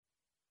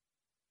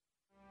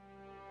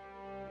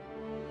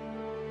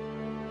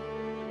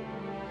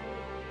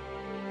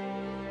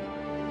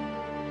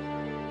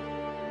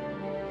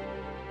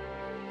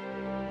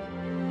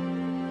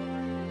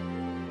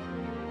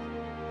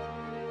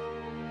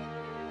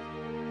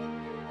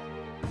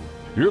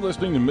You're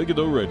listening to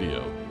Megiddo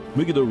Radio.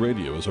 Megiddo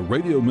Radio is a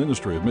radio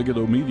ministry of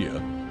Megiddo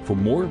Media. For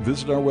more,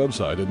 visit our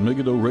website at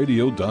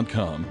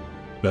megiddoradio.com.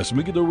 That's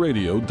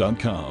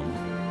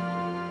megiddoradio.com.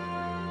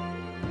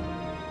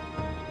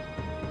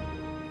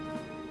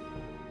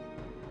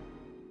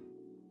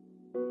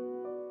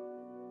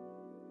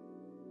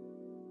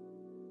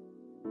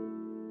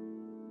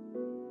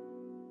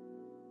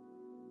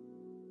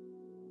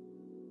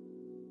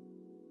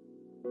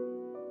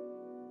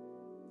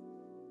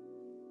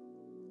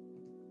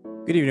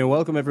 Good evening and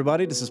welcome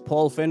everybody. This is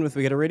Paul Finn with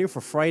Megiddo Radio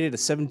for Friday the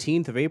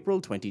 17th of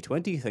April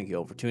 2020. Thank you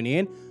all for tuning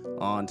in.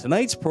 On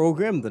tonight's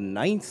program, the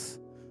 9th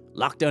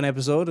lockdown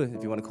episode,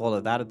 if you want to call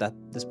it that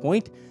at this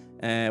point,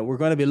 we're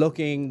going to be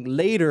looking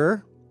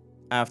later,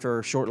 after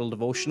a short little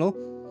devotional,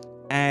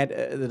 at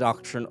the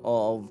doctrine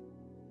of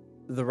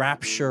the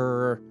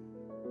Rapture,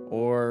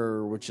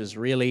 or which is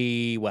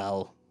really,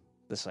 well,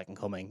 the second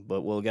coming,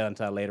 but we'll get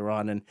into that later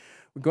on. And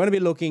we're going to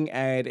be looking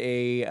at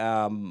a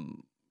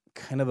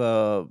kind of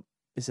a,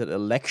 is it a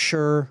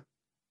lecture?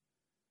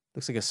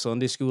 Looks like a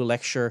Sunday school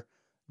lecture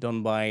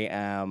done by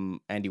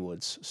Andy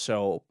Woods.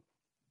 So,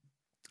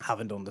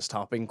 haven't done this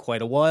topic in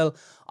quite a while.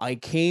 I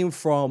came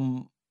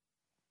from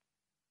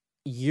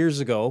years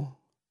ago,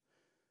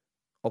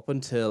 up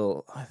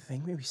until, I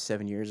think maybe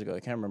 7 years ago. I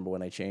can't remember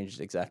when I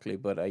changed exactly,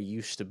 but I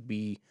used to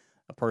be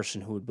a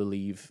person who would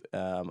believe,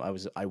 I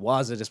was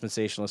a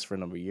dispensationalist for a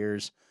number of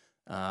years.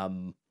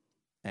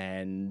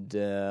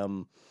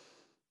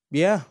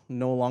 Yeah,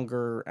 no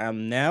longer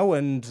am now,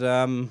 and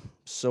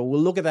so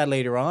we'll look at that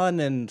later on,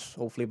 and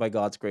hopefully by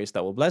God's grace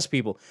that will bless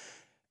people,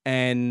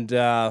 and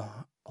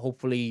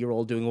hopefully you're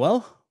all doing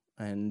well,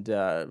 and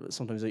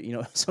sometimes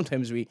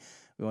we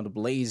want to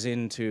blaze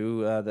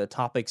into the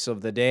topics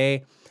of the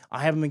day.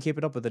 I haven't been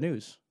keeping up with the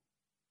news,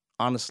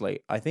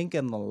 honestly. I think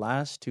in the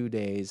last 2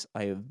 days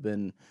I have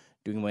been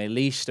doing my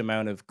least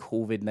amount of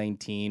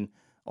COVID-19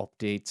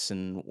 updates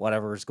and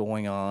whatever's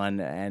going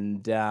on,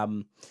 and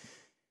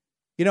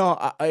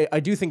I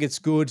do think it's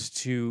good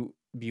to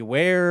be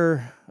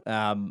aware,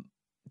 to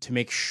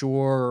make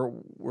sure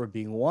we're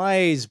being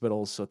wise, but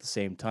also at the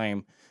same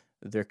time,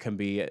 there can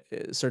be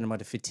a certain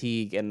amount of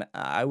fatigue. And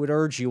I would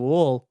urge you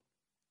all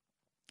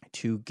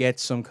to get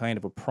some kind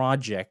of a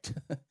project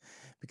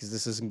because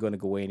this isn't going to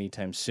go away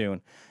anytime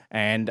soon.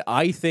 And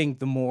I think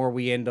the more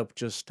we end up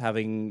just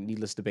having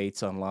needless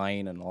debates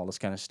online and all this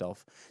kind of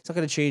stuff, it's not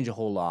going to change a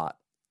whole lot.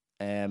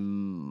 We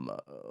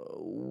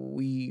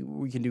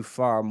can do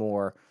far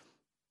more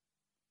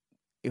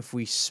if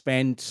we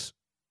spent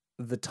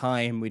the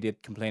time we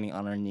did complaining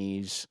on our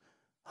knees.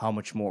 How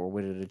much more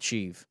would it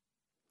achieve?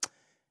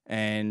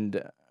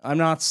 And I'm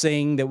not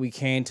saying that we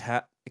can't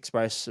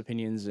express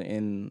opinions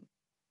in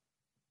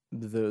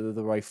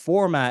the right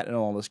format and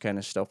all this kind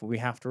of stuff, but we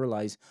have to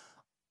realize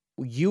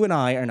you and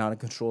I are not in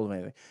control of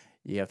anything.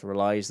 You have to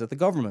realize that the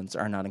governments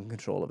are not in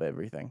control of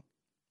everything.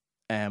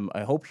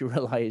 I hope you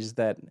realize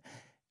that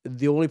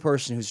the only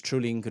person who's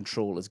truly in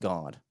control is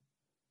God.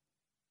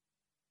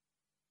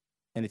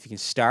 And if you can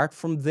start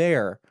from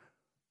there,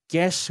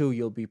 guess who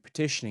you'll be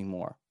petitioning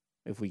more?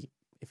 If we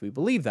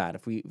believe that,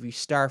 if we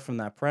start from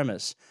that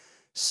premise.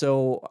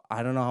 So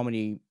I don't know how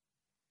many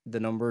the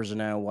numbers are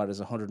now. What is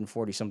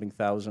 140 something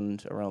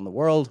thousand around the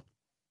world,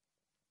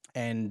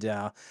 and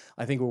I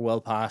think we're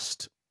well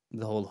past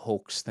the whole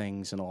hoax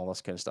things and all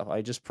this kind of stuff.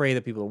 I just pray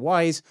that people are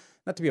wise,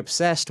 not to be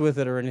obsessed with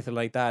it or anything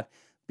like that.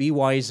 Be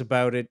wise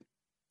about it.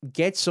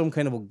 Get some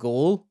kind of a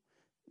goal.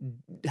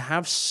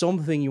 Have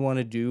something you want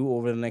to do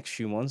over the next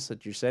few months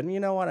that you said, you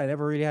know what, I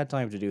never really had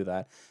time to do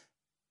that,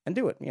 and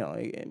do it.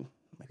 Maybe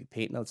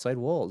painting outside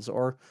walls,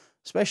 or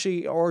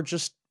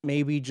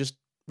maybe just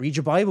read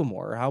your Bible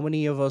more. How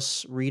many of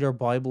us read our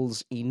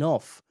Bibles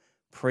enough?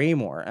 Pray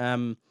more.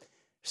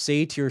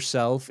 Say to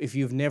yourself, if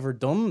you've never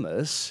done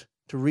this,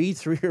 to read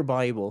through your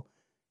Bible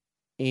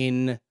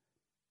in,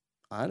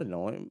 I don't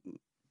know,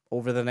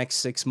 over the next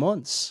 6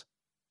 months.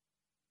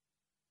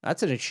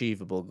 That's an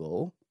achievable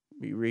goal.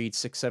 We read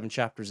 6-7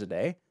 chapters a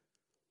day.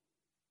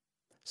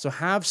 So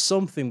have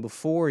something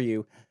before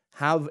you.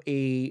 Have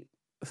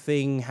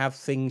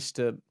things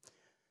to...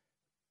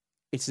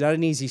 It's not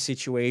an easy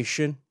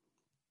situation,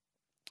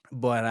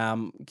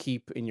 but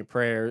keep in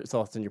your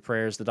thoughts in your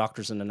prayers, the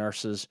doctors and the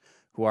nurses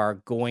who are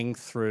going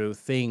through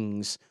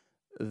things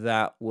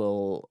that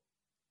will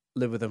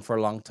live with them for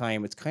a long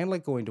time. It's kind of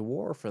like going to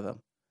war for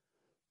them.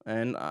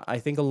 And I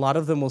think a lot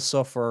of them will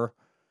suffer...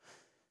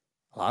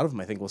 I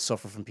think, will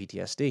suffer from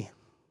PTSD.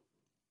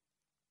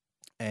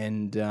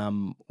 And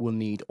will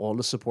need all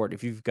the support.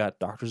 If you've got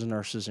doctors and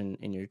nurses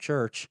in your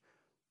church,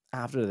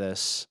 after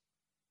this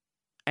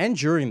and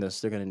during this,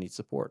 they're going to need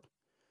support.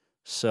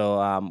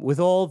 So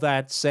with all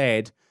that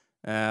said,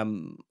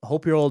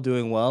 hope you're all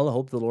doing well. I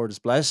hope the Lord is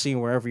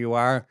blessing wherever you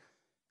are.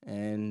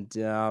 And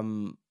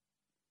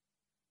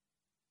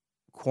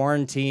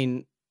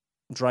quarantine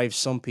drives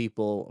some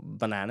people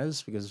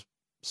bananas because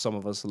some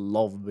of us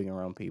love being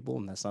around people,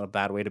 and that's not a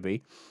bad way to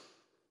be.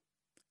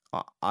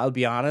 I'll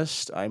be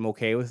honest, I'm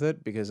okay with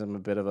it because I'm a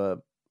bit of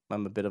a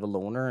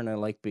loner, and I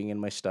like being in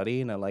my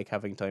study, and I like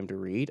having time to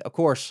read. Of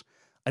course,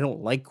 I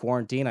don't like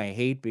quarantine. I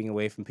hate being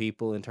away from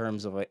people in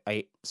terms of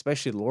I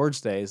especially the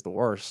Lord's Day is the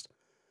worst.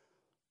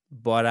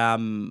 But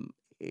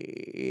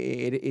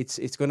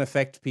it's going to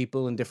affect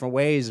people in different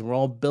ways, and we're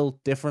all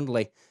built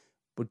differently.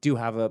 But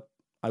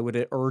I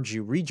would urge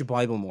you, read your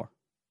Bible more.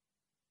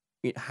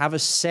 Have a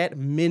set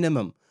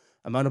minimum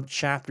amount of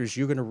chapters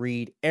you're going to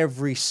read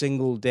every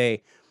single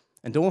day,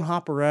 and don't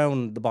hop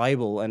around the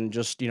Bible and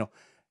just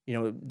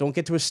don't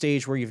get to a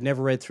stage where you've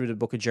never read through the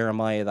book of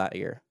Jeremiah that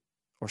year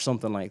or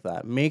something like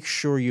that. Make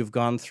sure you've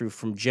gone through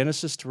from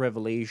Genesis to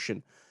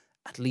Revelation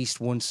at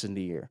least once in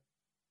the year.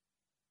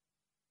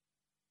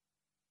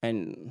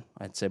 And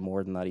I'd say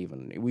more than that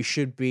even. We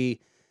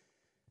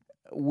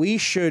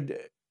should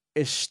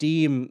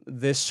esteem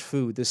this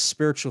food, this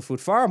spiritual food,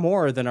 far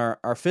more than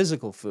our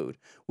physical food.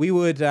 We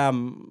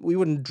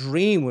wouldn't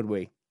dream, would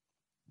we?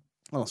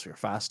 Unless we were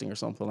fasting or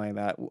something like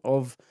that,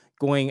 of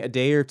going a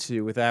day or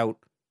two without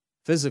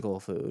physical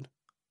food.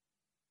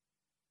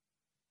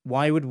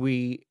 Why would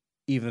we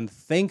even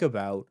think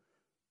about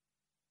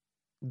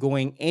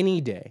going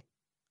any day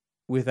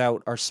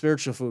without our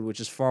spiritual food, which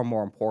is far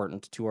more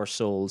important to our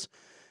souls?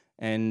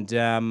 And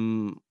I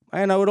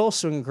would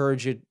also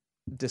encourage you to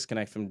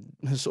disconnect from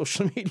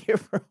social media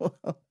for a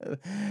while.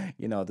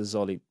 This is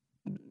only,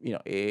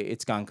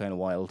 it's gone kind of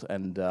wild.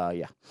 And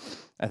I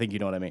think you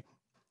know what I mean.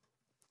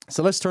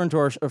 So let's turn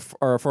to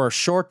for our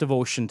short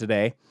devotion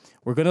today.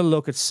 We're going to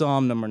look at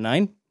Psalm number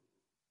 9.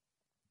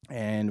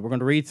 And we're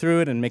going to read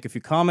through it and make a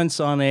few comments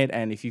on it.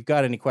 And if you've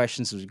got any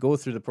questions as we go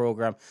through the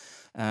program,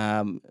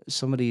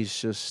 somebody's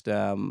just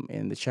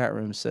in the chat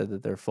room said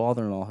that their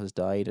father-in-law has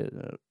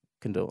died.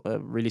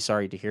 Really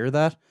sorry to hear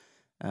that.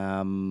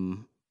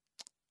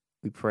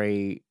 We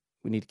pray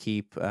we need to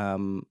keep.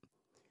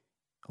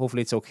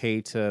 Hopefully, it's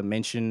okay to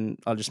mention.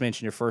 I'll just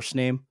mention your first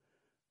name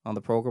on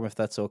the program if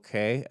that's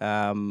okay.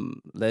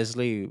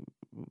 Leslie,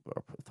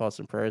 our thoughts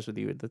and prayers with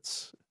you. And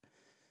it's.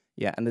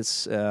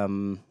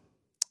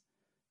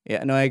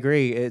 I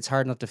agree. It's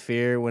hard not to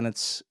fear when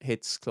it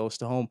hits close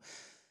to home,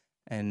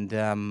 and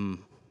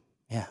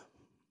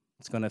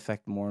it's going to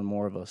affect more and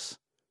more of us.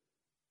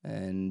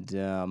 And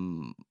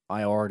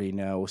I already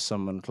know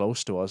someone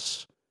close to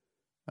us,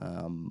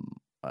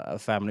 a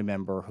family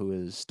member who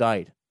has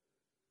died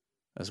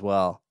as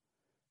well.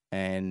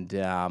 And,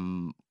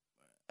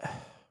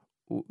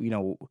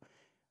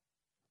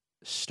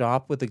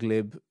 stop with the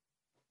glib.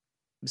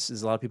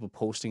 There's a lot of people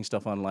posting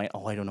stuff online.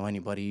 Oh, I don't know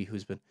anybody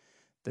who's been...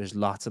 There's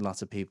lots and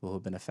lots of people who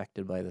have been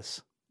affected by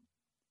this.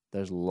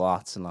 There's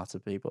lots and lots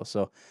of people.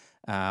 So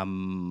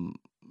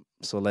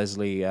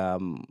Leslie,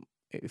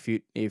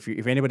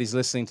 if anybody's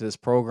listening to this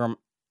program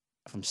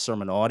from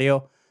sermon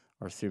audio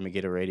or through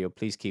Megiddo Radio,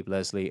 please keep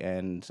Leslie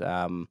and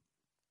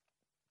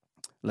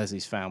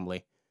Leslie's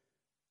family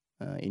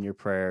in your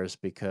prayers,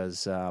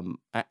 because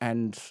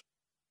and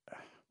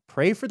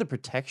pray for the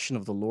protection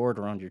of the Lord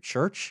around your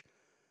church,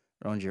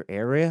 around your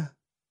area.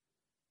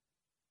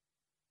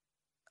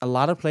 A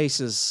lot of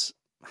places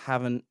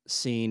haven't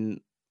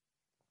seen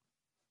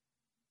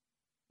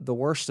the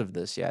worst of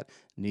this yet.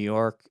 New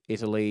York,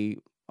 Italy.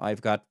 I've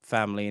got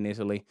family in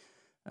Italy.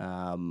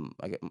 My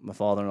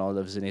father-in-law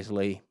lives in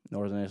Italy,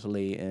 northern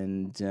Italy,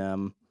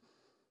 and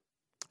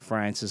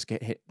France has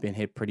been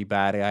hit pretty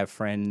bad. I have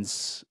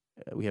friends.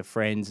 We have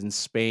friends in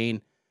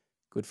Spain,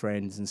 good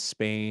friends in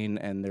Spain,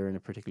 and they're in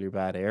a particularly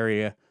bad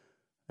area.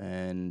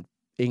 And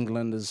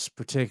England is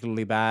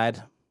particularly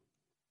bad.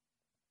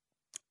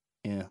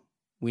 Yeah.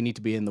 We need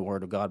to be in the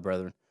Word of God,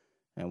 brethren,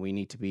 and we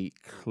need to be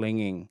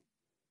clinging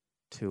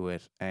to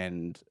it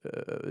and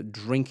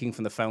drinking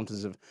from the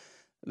fountains of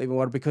living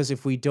water, because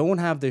if we don't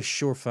have this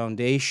sure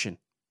foundation,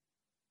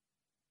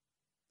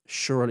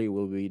 surely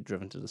we'll be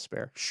driven to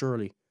despair,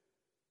 surely.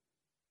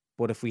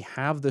 But if we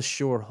have this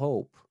sure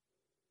hope,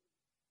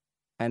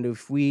 and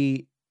if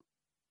we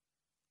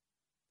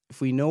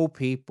know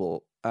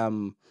people, I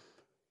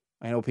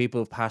know people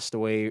have passed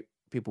away,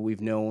 people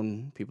we've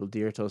known, people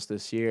dear to us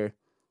this year,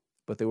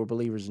 but they were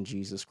believers in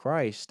Jesus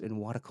Christ, and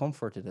what a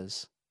comfort it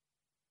is.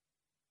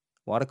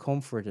 What a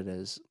comfort it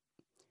is.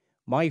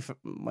 My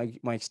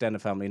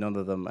extended family, none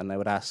of them, and I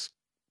would ask,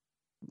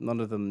 none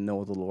of them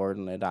know the Lord,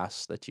 and I'd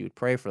ask that you would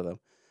pray for them.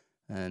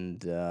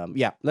 And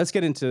let's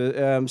get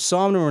into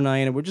Psalm number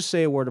 9, and we'll just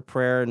say a word of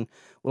prayer, and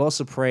we'll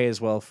also pray as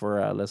well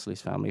for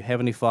Leslie's family.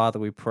 Heavenly Father,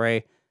 we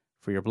pray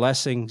for your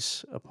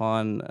blessings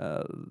upon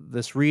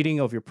this reading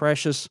of your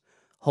precious,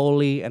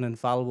 holy, and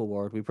infallible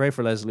word. We pray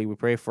for Leslie. We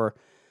pray for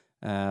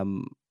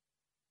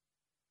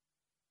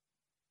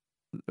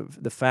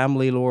the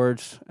family,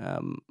 Lord,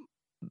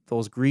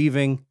 those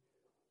grieving.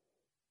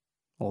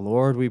 Oh,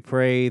 Lord, we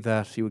pray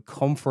that you would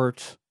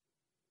comfort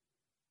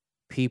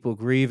people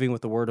grieving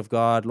with the word of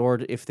God.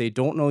 Lord, if they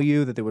don't know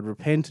you, that they would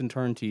repent and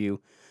turn to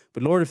you.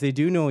 But Lord, if they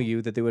do know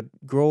you, that they would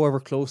grow ever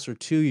closer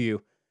to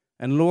you.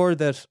 And Lord,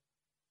 that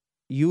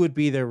you would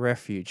be their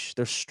refuge,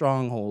 their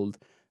stronghold,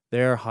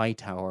 their high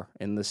tower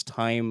in this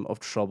time of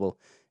trouble,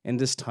 in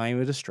this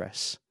time of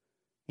distress.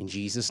 In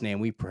Jesus'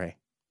 name we pray.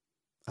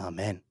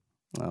 Amen.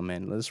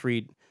 Amen. Let's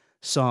read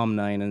Psalm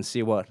 9 and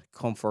see what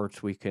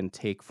comfort we can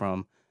take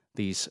from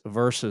these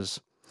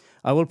verses.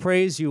 I will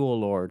praise you, O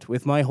Lord,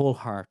 with my whole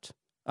heart.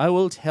 I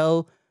will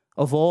tell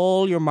of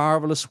all your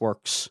marvelous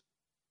works.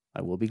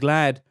 I will be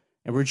glad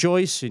and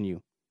rejoice in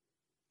you.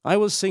 I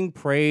will sing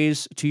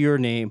praise to your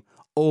name,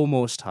 O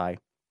Most High.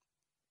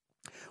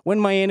 When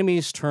my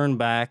enemies turn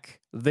back,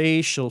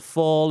 they shall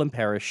fall and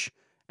perish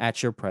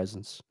at your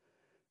presence.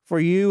 For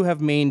you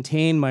have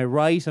maintained my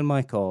right and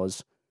my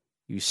cause.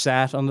 You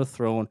sat on the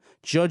throne,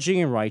 judging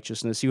in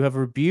righteousness. You have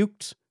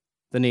rebuked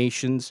the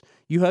nations.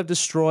 You have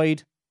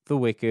destroyed the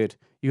wicked.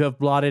 You have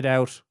blotted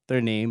out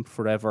their name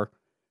forever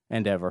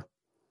and ever.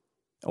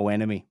 O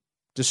enemy,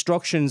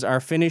 destructions are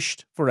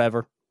finished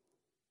forever.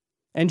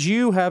 And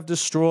you have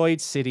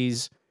destroyed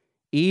cities.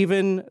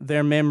 Even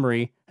their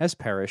memory has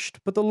perished.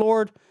 But the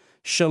Lord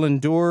shall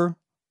endure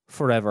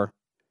forever.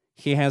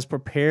 He has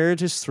prepared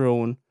his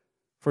throne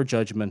for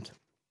judgment.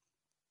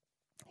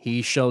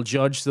 He shall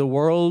judge the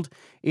world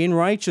in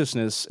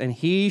righteousness, and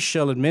he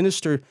shall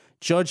administer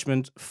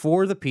judgment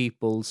for the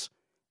peoples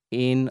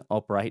in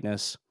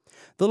uprightness.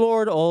 The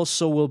Lord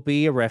also will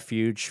be a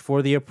refuge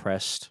for the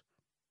oppressed,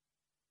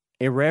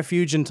 a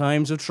refuge in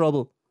times of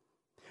trouble.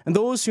 And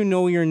those who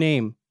know your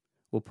name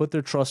will put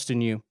their trust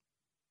in you.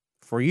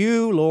 For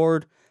you,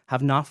 Lord,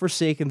 have not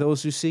forsaken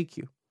those who seek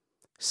you.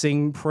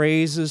 Sing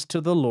praises to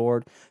the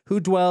Lord who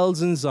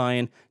dwells in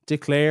Zion.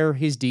 Declare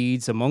his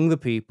deeds among the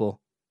people.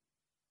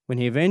 When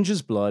he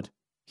avenges blood,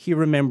 he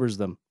remembers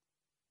them.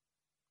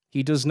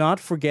 He does not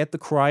forget the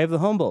cry of the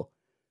humble.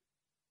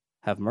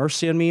 Have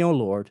mercy on me, O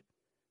Lord.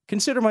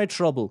 Consider my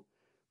trouble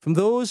from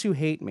those who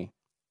hate me.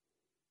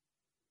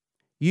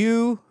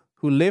 You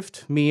who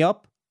lift me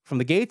up from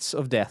the gates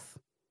of death,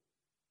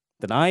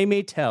 that I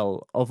may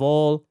tell of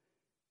all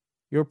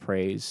your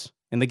praise.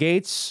 In the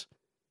gates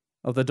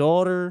of the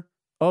daughter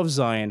of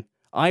Zion,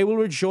 I will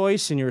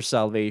rejoice in your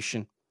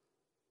salvation.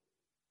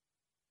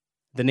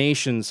 The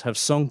nations have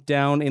sunk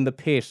down in the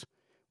pit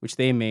which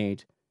they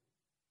made,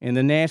 in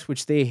the net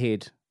which they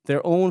hid.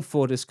 Their own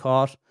foot is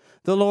caught.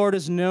 The Lord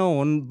is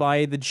known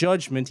by the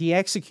judgment he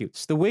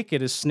executes. The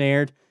wicked is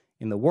snared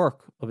in the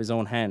work of his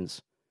own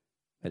hands.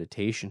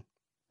 Meditation,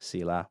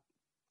 Selah.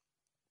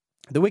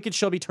 The wicked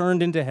shall be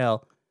turned into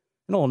hell,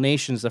 and all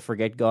nations that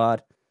forget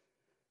God.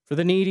 For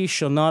the needy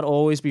shall not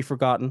always be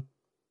forgotten.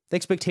 The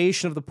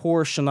expectation of the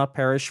poor shall not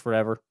perish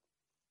forever.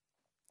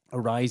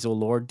 Arise, O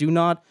Lord, do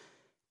not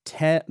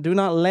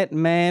let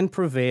man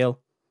prevail.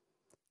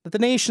 Let the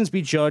nations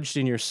be judged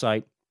in your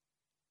sight.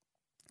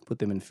 Put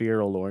them in fear,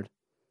 O Lord,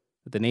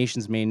 that the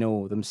nations may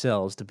know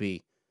themselves to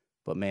be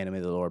but men, and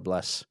may the Lord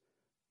bless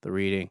the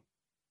reading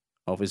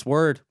of his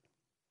word.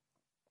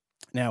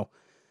 Now,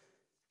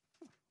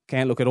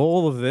 can't look at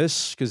all of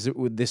this because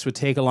this would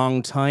take a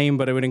long time,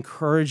 but I would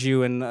encourage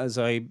you, and as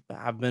I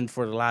have been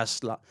for the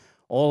last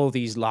all of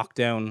these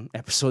lockdown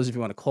episodes, if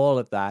you want to call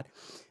it that,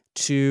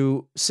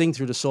 to sing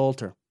through the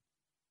Psalter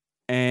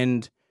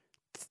and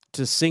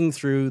to sing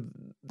through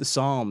the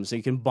Psalms. So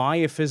you can buy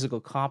a physical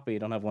copy. I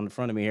don't have one in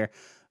front of me here.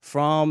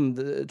 From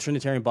the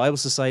Trinitarian Bible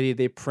Society,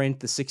 they print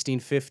the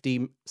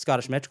 1650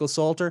 Scottish Metrical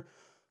Psalter.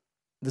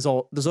 There's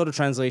other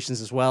translations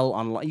as well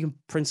online. You can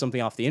print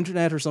something off the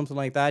internet or something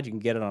like that. You can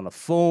get it on a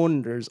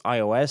phone. There's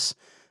iOS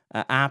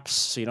apps,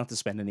 so you don't have to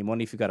spend any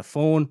money if you've got a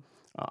phone.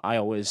 I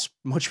always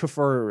much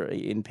prefer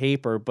in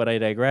paper, but I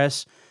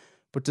digress.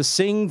 But to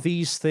sing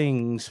these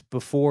things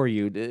before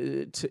you,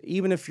 to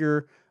even if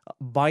you're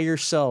by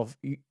yourself,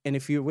 and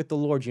if you're with the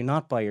Lord, you're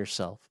not by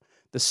yourself.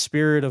 The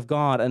Spirit of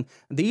God, and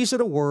these are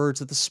the words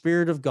that the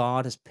Spirit of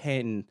God has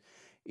penned,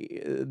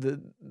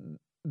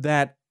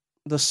 that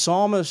the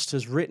psalmist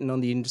has written on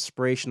the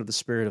inspiration of the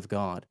Spirit of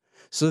God.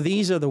 So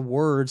these are the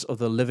words of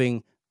the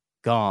living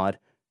God.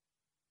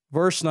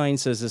 Verse 9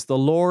 says this: the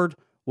Lord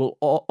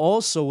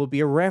will be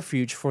a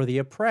refuge for the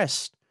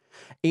oppressed,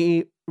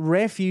 a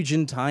refuge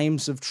in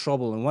times of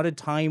trouble. And what a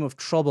time of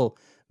trouble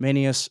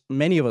many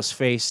of us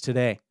face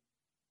today.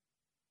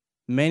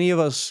 Many of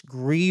us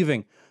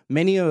grieving.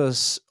 Many of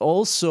us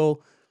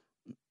also,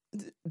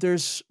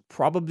 there's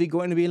probably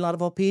going to be a lot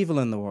of upheaval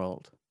in the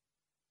world.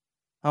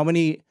 How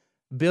many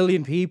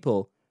billion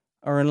people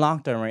are in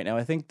lockdown right now?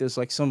 I think there's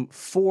like some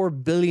 4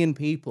 billion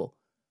people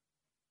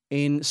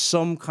in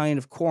some kind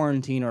of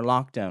quarantine or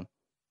lockdown.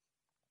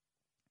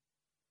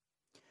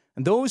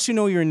 And those who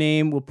know your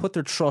name will put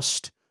their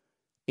trust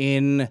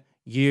in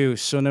you.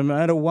 So no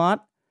matter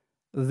what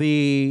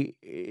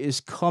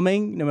is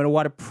coming, no matter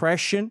what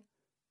oppression,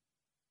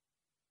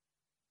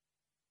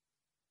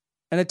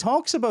 and it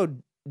talks about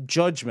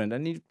judgment,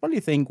 and you probably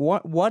think,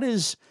 what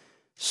is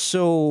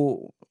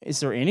so?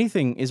 Is there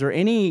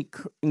any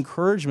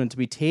encouragement to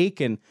be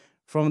taken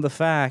from the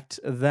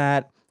fact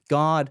that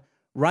God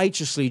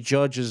righteously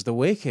judges the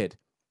wicked?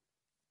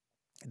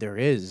 There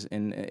is,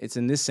 and it's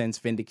in this sense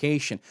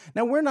vindication.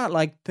 Now, we're not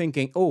like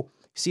thinking, oh,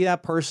 see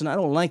that person? I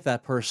don't like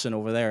that person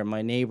over there,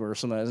 my neighbor or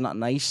something that's not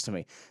nice to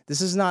me.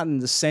 This is not in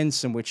the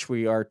sense in which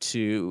we are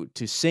to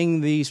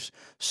sing these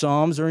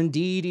psalms, or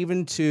indeed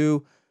even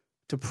to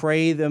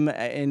pray them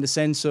in the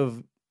sense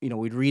of,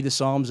 we'd read the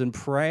Psalms and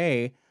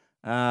pray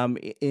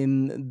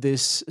in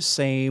this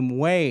same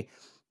way.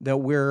 that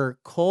we're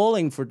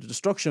calling for the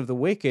destruction of the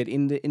wicked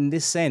in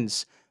this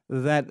sense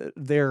that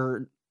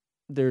their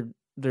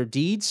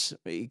deeds,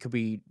 it could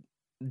be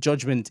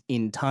judgment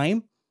in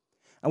time,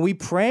 and we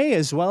pray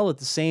as well at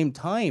the same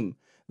time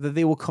that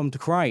they will come to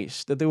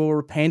Christ, that they will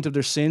repent of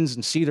their sins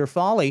and see their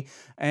folly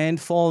and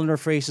fall on their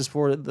faces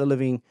for the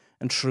living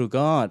and true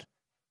God.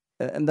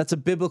 And that's a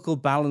biblical,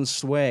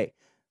 balanced way.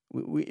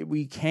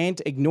 We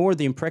can't ignore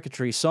the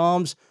imprecatory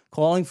Psalms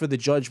calling for the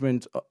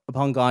judgment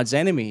upon God's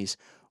enemies,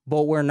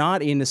 but we're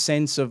not in the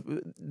sense of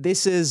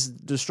this is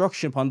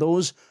destruction upon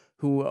those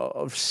who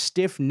are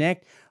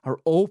stiff-necked, are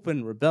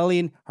open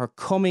rebellion, are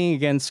coming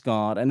against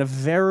God, and a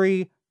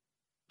very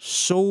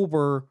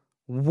sober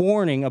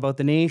warning about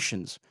the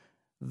nations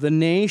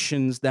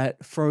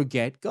that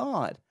forget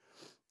God.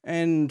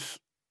 And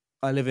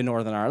I live in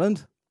Northern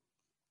Ireland.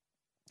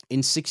 In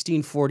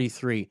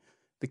 1643,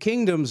 the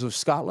kingdoms of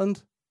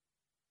Scotland,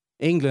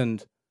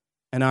 England,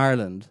 and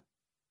Ireland,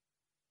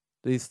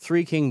 the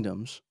three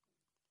kingdoms,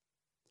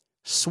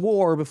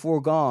 swore before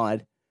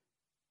God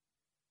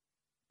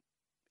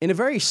in a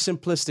very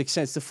simplistic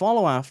sense to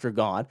follow after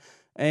God.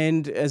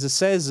 And as it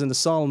says in the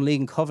Solemn League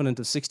and Covenant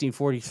of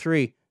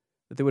 1643,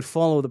 that they would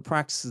follow the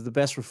practices of the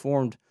best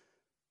Reformed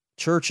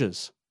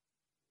churches.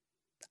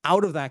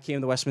 Out of that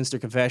came the Westminster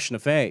Confession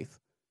of Faith,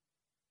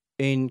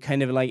 in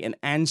kind of like an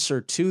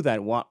answer to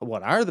that. What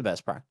are the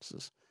best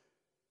practices?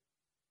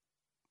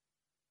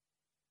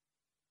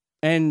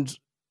 And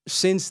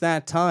since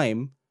that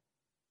time,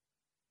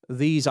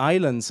 these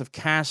islands have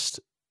cast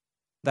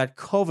that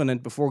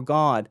covenant before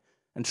God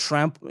and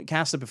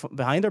cast it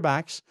behind their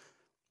backs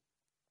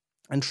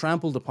and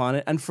trampled upon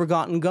it and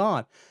forgotten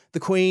God. The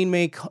Queen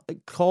may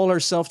call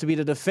herself to be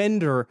the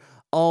defender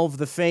of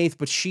the faith,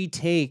 but she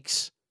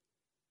takes,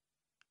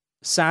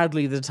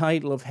 sadly, the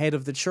title of head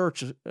of the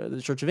Church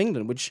of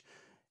England, which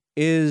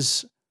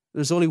is,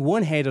 there's only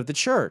one head of the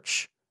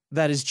church,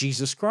 that is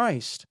Jesus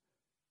Christ.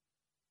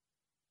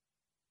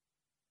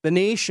 The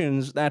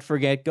nations that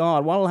forget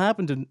God, what will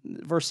happen to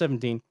verse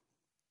 17?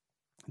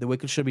 The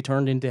wicked shall be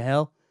turned into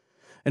hell,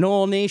 and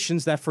all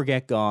nations that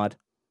forget God.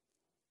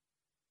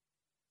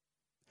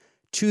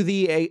 To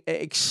the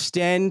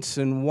extent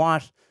and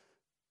what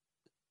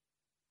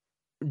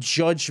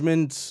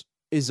judgment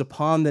is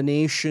upon the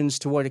nations,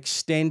 to what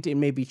extent it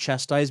may be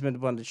chastisement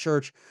upon the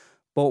church,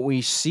 but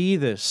we see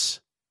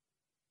this.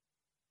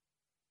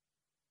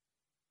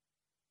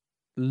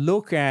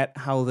 Look at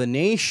how the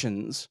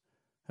nations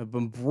have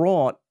been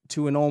brought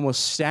to an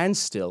almost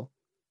standstill.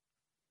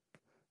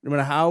 No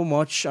matter how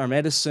much our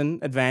medicine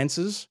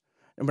advances,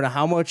 no matter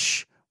how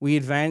much we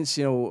advance,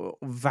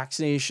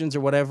 vaccinations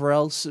or whatever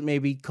else may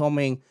be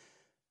coming,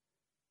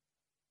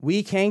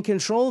 we can't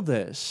control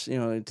this.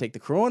 Take the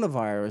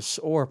coronavirus,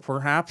 or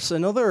perhaps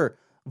another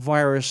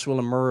virus will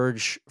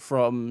emerge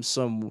from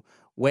some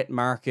wet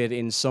market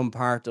in some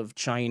part of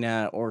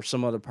China or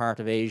some other part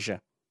of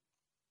Asia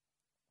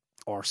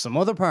or some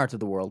other part of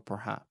the world,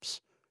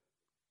 perhaps.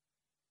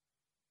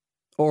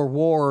 Or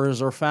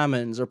wars or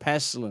famines or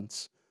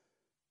pestilence.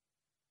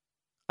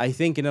 I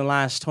think in the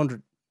last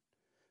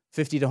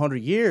 50 to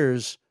 100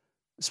 years,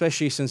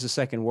 especially since the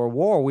Second World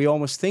War, we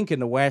almost think in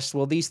the West,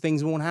 well, these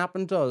things won't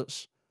happen to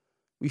us.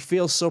 We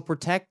feel so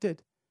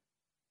protected.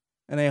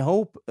 And I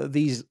hope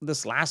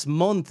this last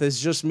month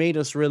has just made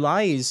us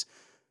realize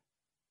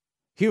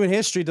human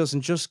history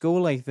doesn't just go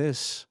like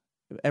this.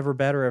 Ever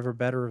better, ever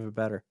better, ever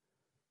better.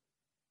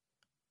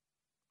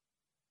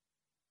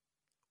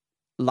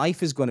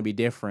 Life is going to be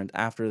different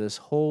after this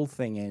whole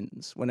thing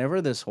ends.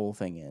 Whenever this whole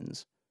thing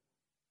ends.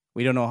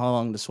 We don't know how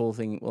long this whole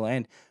thing will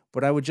end.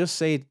 But I would just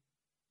say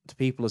to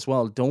people as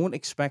well, don't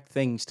expect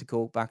things to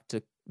go back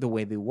to the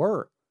way they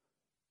were.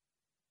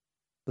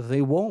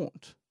 They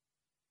won't.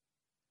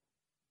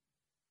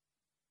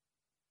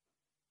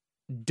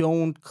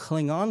 Don't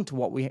cling on to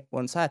what we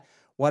once had.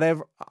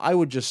 Whatever, I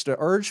would just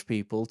urge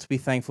people to be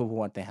thankful for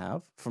what they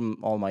have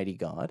from Almighty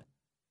God.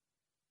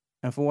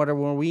 And for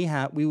whatever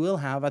we will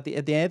have at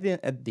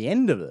the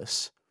end of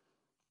this.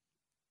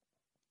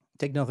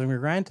 Take nothing for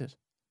granted.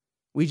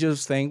 We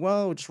just think,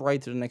 well, we'll just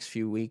ride through the next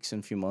few weeks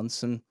and few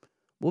months and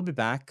we'll be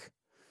back.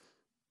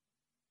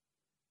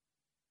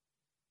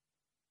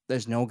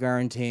 There's no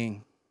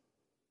guaranteeing.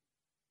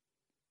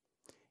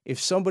 If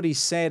somebody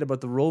said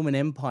about the Roman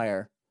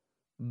Empire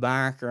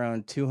back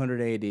around 200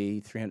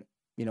 AD, 300,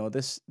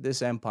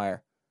 this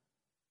empire,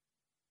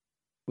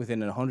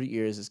 within 100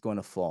 years is going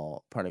to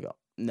fall, probably go,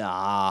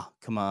 nah,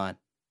 come on.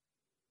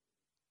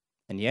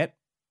 And yet,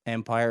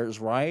 empires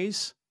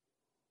rise.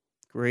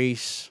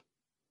 Greece,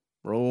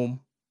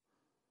 Rome,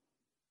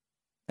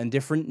 and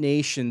different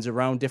nations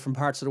around different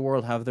parts of the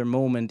world have their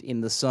moment in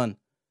the sun.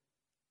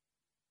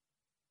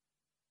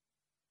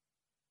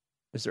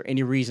 Is there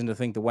any reason to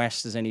think the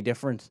West is any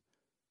different?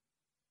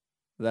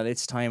 That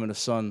its time in the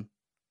sun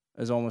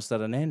is almost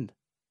at an end?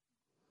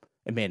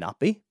 It may not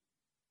be.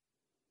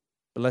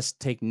 But let's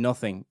take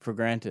nothing for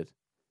granted.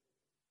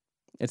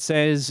 It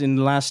says in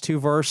the last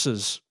two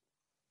verses,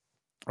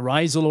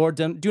 Arise, O Lord,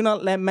 do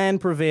not let man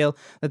prevail,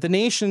 that the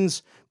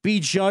nations be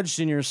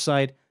judged in your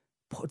sight.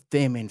 put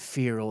them in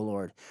fear, O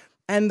Lord.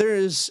 And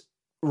there's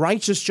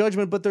righteous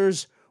judgment, but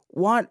there's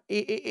what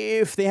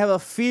if they have a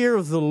fear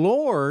of the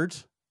Lord,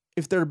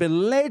 if they're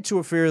been led to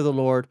a fear of the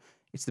Lord,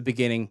 it's the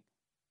beginning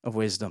of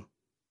wisdom.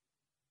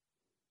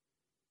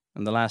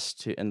 And the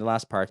last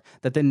part,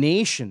 that the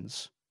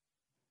nations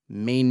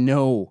may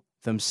know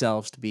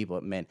themselves to be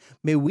but men.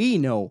 May we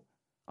know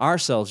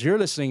ourselves, you're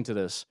listening to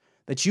this,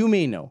 that you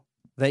may know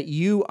that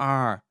you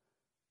are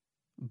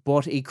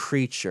but a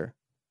creature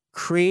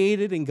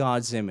created in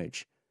God's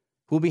image,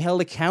 who will be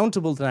held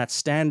accountable to that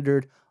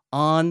standard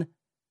on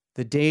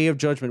the day of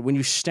judgment, when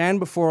you stand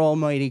before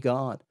Almighty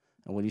God,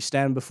 and when you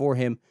stand before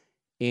Him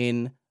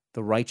in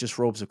the righteous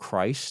robes of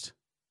Christ,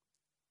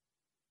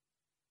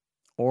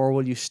 or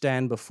will you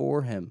stand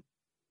before Him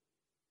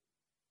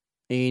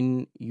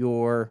in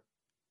your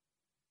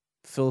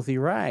filthy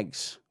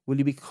rags? Will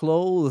you be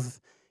clothed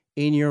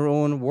in your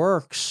own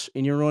works,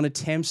 in your own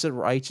attempts at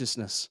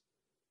righteousness?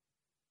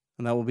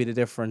 And that will be the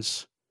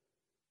difference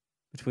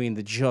between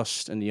the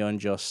just and the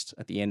unjust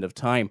at the end of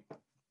time.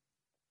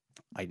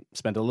 I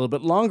spent a little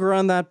bit longer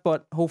on that,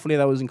 but hopefully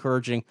that was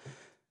encouraging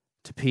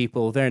to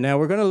people there. Now,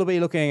 we're going to be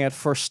looking at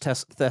 1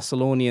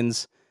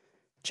 Thessalonians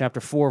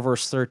chapter 4,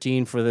 verse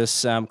 13 for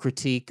this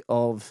critique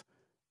of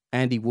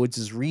Andy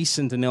Woods'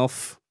 recent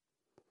enough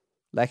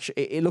lecture.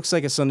 It looks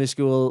like a Sunday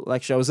school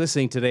lecture. I was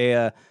listening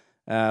today,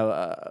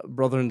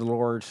 brother in the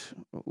Lord,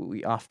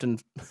 we often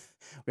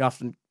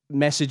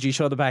message each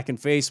other back in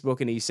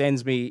Facebook, and he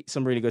sends me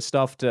some really good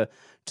stuff to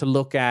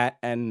look at,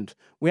 and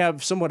we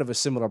have somewhat of a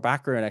similar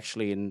background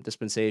actually in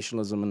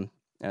dispensationalism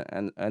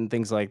and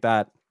things like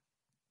that.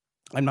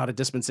 I'm not a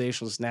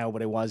dispensationalist now,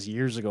 but I was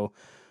years ago.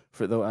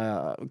 For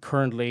the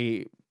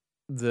currently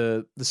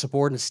the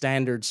subordinate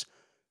standards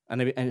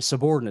and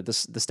subordinate,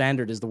 the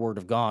standard is the word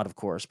of God, of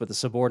course, but the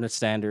subordinate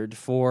standard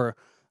for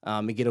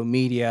Megiddo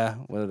media,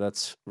 whether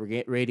that's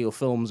radio,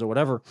 films, or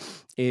whatever,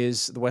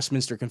 is the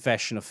Westminster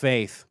Confession of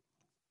Faith.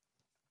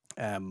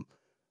 And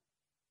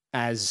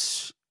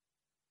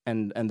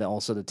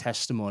also the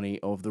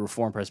testimony of the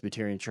Reformed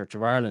Presbyterian Church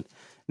of Ireland.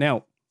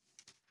 Now,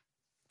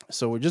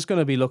 so we're just going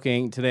to be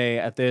looking today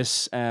at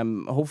this,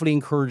 hopefully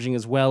encouraging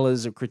as well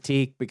as a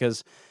critique,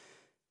 because,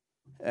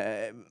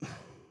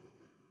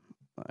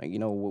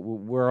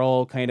 we're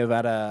all kind of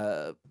at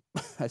a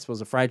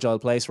fragile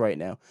place right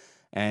now,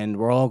 and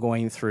we're all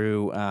going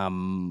through a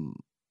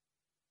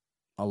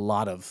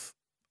lot of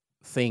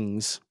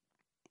things.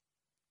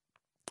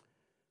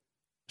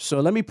 So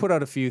let me put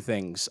out a few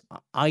things.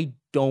 I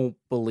don't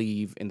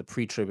believe in the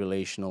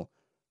pre-tribulational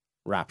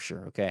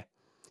rapture, okay?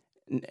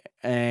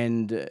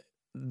 And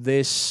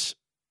this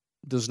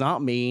does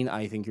not mean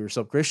I think you're a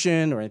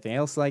sub-Christian or anything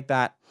else like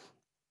that.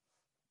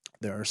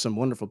 There are some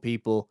wonderful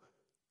people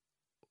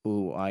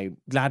who I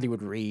gladly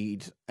would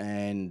read,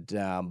 and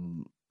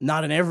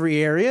not in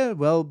every area,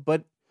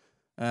 but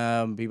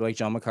people like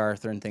John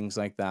MacArthur and things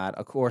like that.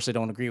 Of course, I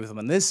don't agree with them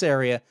in this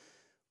area,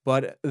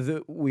 but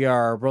we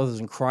are brothers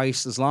in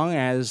Christ as long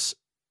as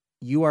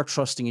you are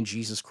trusting in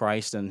Jesus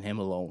Christ and Him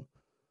alone.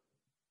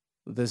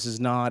 This is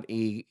not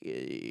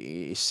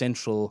a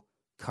central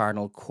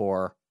cardinal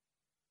core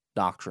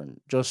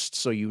doctrine, just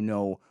so you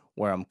know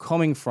where I'm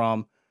coming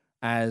from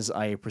as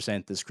I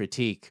present this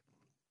critique.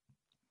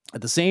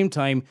 At the same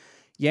time,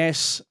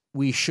 yes,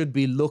 we should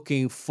be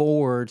looking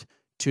forward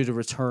to the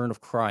return of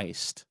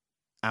Christ.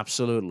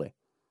 Absolutely.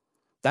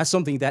 That's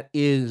something that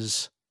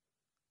is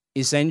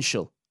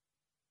essential.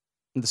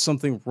 And there's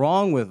something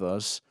wrong with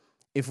us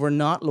if we're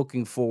not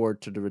looking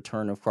forward to the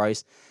return of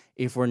Christ,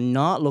 if we're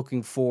not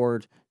looking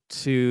forward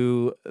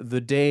to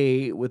the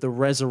day with the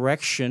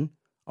resurrection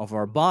of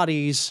our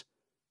bodies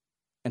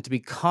and to be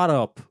caught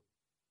up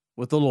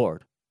with the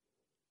Lord.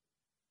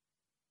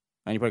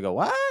 And you probably go,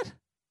 what?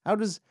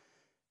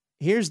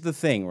 Here's the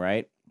thing,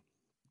 right?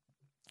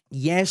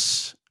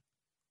 Yes,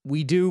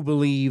 we do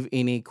believe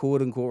in a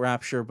quote-unquote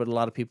rapture, but a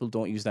lot of people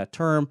don't use that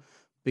term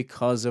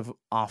because of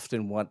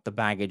often what the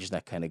baggage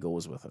that kind of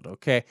goes with it,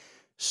 okay?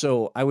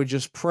 So I would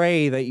just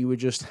pray that you would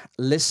just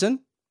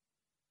listen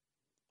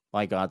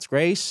by God's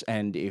grace,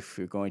 and if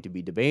you're going to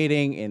be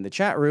debating in the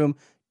chat room,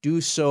 do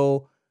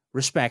so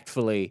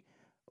respectfully,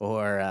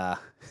 or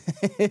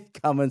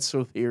comments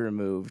will be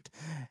removed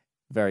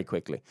very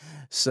quickly.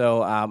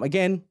 So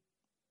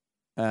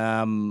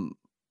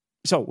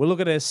so we'll look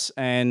at this,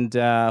 and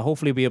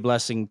hopefully be a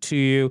blessing to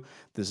you.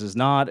 This is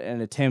not an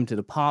attempt at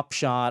a pop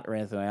shot or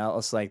anything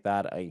else like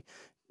that.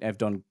 I've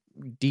done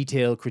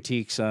detailed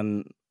critiques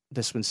on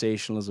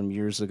dispensationalism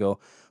years ago.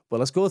 But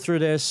let's go through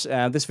this.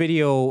 This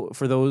video,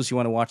 for those who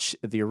want to watch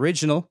the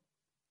original,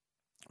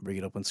 bring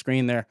it up on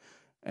screen there,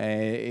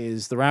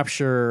 is the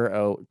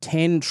Rapture,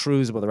 10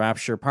 Truths About the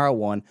Rapture, Part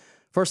 1,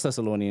 1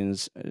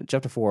 Thessalonians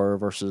chapter 4,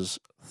 verses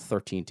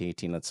 13 to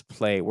 18. Let's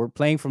play. We're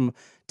playing from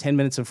 10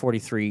 minutes and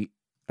 33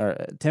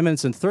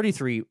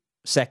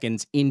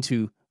 seconds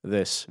into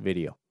this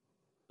video.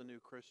 A new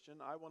Christian,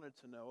 I wanted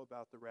to know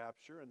about the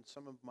rapture, and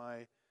some of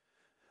my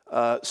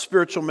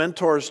Spiritual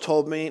mentors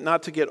told me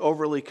not to get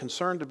overly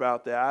concerned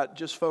about that.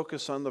 Just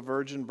focus on the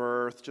virgin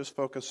birth. Just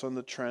focus on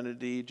the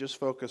Trinity. Just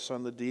focus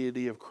on the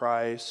deity of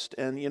Christ.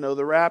 And,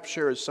 the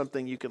rapture is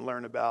something you can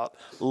learn about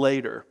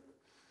later.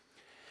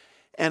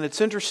 And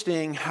it's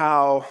interesting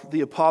how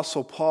the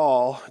Apostle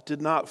Paul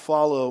did not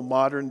follow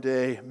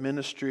modern-day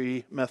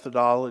ministry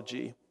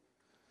methodology.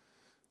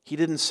 He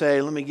didn't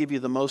say, let me give you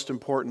the most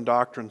important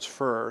doctrines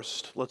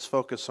first. Let's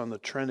focus on the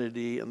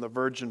Trinity and the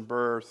virgin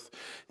birth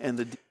and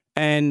the...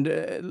 And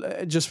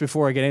just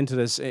before I get into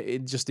this,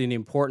 just in the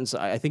importance,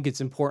 I think it's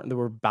important that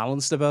we're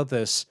balanced about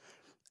this.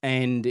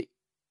 And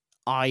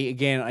I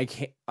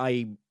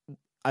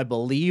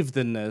believed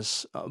in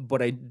this,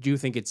 but I do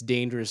think it's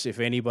dangerous if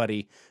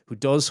anybody who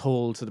does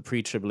hold to the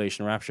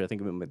pre-tribulation rapture, I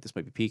think this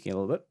might be peaking a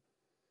little bit,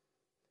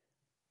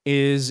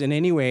 is in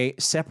any way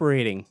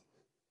separating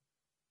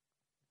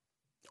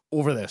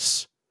over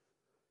this.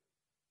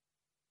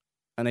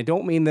 And I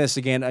don't mean this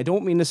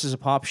as a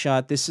pop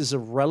shot. This is a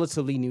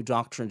relatively new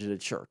doctrine to the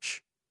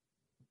church.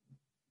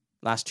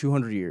 Last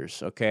 200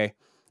 years, okay?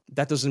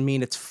 That doesn't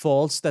mean it's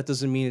false. That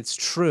doesn't mean it's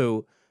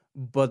true.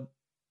 But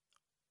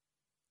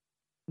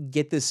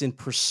get this in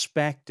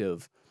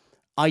perspective.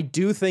 I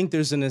do think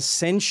there's an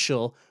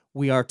essential.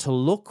 We are to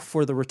look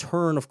for the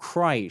return of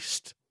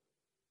Christ.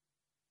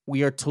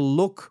 We are to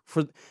look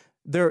for...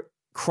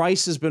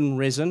 Christ has been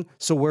risen,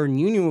 so we're in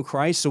union with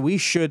Christ, so we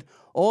should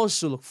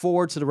also look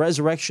forward to the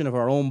resurrection of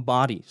our own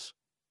bodies.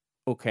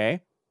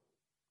 Okay?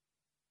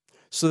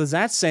 So there's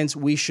that sense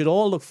we should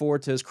all look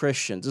forward to as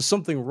Christians. There's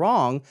something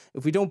wrong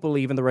if we don't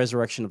believe in the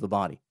resurrection of the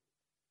body.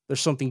 There's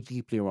something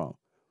deeply wrong.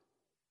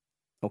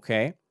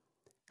 Okay?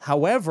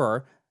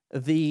 However,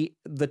 the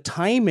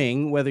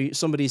timing, whether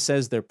somebody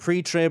says they're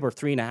pre-trib or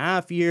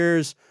 3.5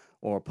 years,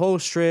 or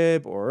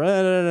post-trib,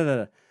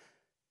 or...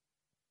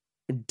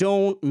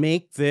 Don't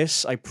make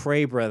this, I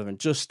pray, brethren,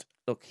 just,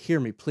 look, hear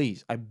me,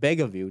 please. I beg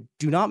of you,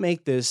 do not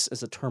make this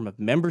as a term of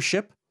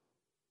membership.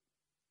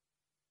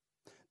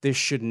 This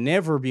should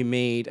never be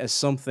made as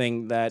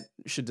something that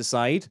should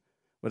decide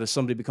whether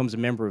somebody becomes a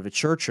member of a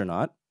church or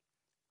not.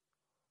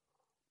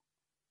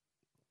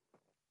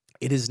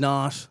 It is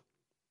not,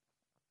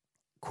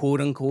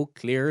 quote-unquote,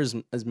 clear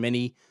as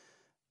many.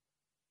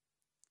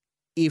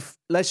 If,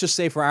 let's just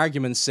say for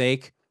argument's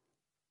sake,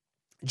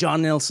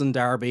 John Nelson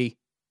Darby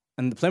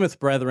and the Plymouth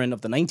Brethren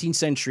of the 19th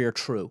century are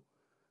true.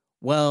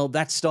 Well,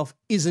 that stuff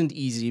isn't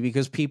easy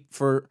because people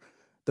for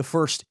the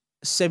first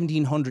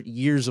 1700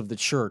 years of the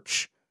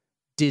church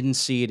didn't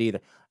see it either.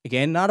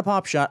 Again, not a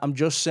pop shot. I'm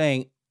just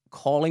saying,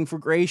 calling for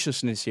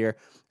graciousness here,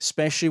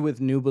 especially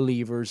with new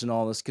believers and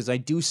all this, because I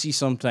do see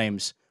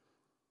sometimes,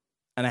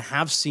 and I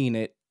have seen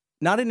it,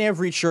 not in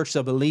every church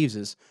that believes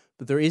this,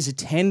 but there is a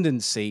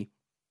tendency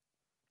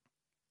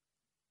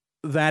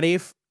that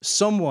if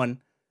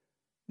someone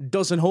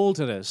doesn't hold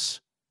to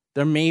this,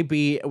 there may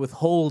be a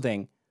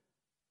withholding.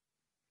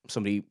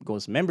 Somebody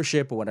goes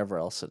membership or whatever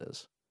else it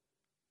is.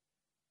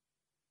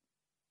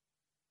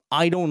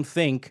 I don't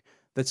think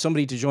that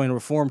somebody to join a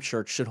Reformed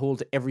church should hold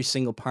to every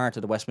single part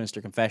of the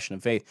Westminster Confession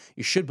of Faith.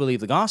 You should believe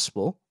the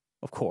gospel,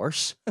 of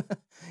course.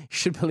 You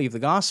should believe the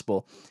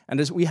gospel. And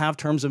we have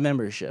terms of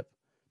membership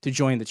to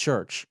join the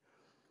church.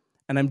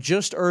 And I'm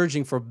just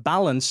urging for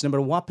balance, no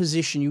matter what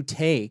position you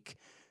take,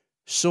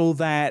 so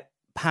that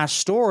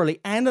pastorally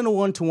and on a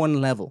one-to-one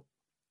level,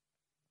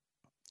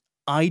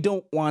 I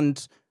don't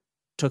want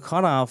to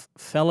cut off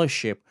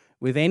fellowship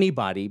with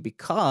anybody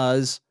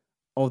because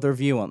of their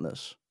view on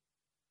this.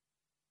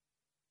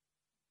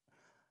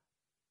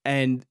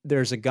 And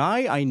there's a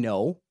guy I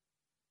know.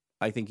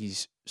 I think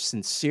he's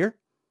sincere.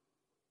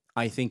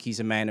 I think he's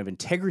a man of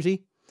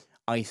integrity.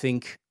 I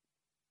think,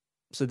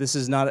 so this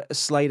is not a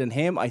slight on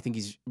him. I think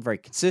he's very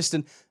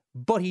consistent,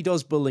 but he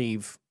does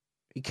believe.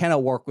 He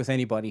cannot work with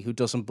anybody who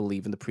doesn't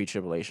believe in the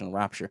pre-tribulation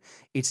rapture.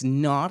 It's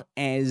not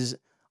as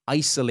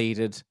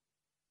isolated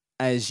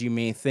as you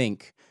may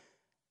think.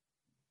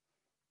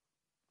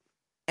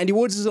 Andy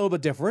Woods is a little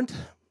bit different.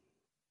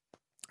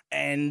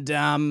 And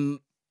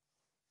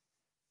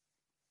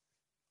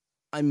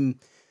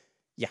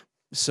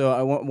so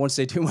I won't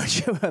say too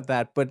much about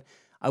that, but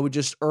I would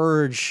just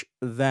urge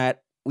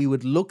that we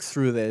would look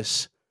through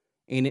this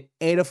in an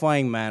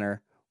edifying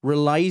manner,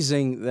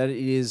 realizing that it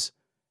is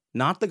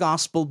not the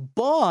gospel,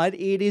 but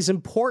it is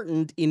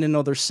important in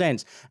another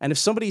sense. And if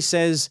somebody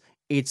says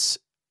it's,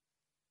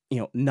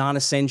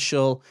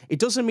 non-essential, it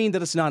doesn't mean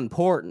that it's not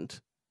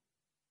important.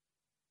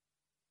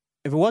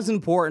 If it wasn't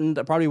important,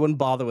 I probably wouldn't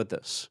bother with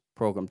this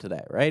program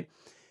today, right?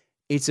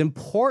 It's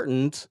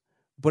important,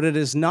 but it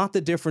is not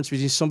the difference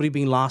between somebody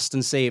being lost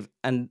and saved.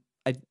 And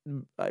I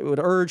would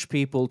urge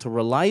people to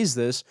realize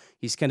this.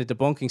 He's kind of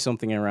debunking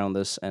something around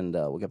this, and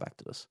we'll get back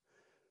to this.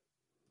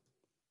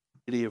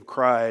 Of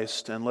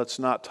Christ, and let's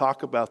not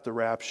talk about the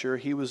rapture.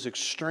 He was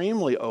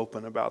extremely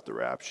open about the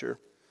rapture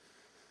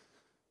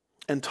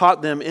and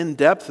taught them in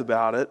depth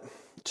about it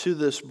to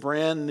this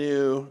brand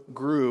new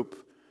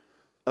group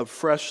of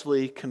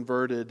freshly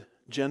converted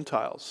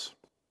Gentiles.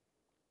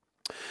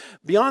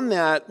 Beyond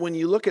that, when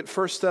you look at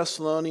 1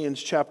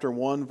 Thessalonians chapter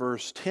 1,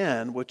 verse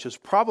 10, which is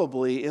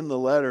probably in the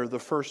letter the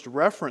first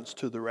reference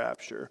to the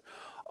rapture,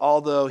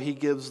 although he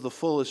gives the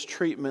fullest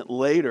treatment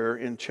later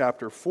in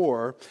chapter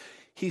 4,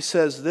 he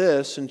says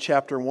this in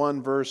chapter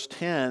 1, verse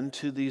 10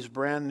 to these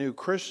brand new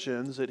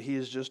Christians that he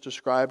has just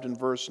described in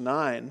verse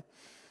 9.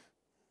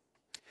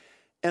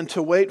 And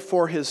to wait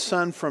for his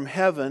Son from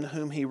heaven,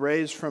 whom he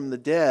raised from the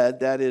dead,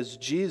 that is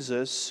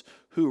Jesus,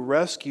 who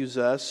rescues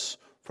us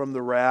from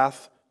the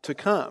wrath to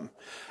come.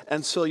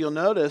 And so you'll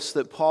notice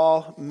that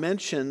Paul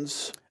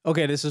mentions...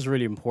 Okay, this is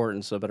really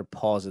important, so I better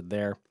pause it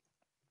there.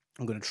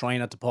 I'm going to try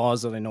not to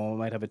pause it. I know I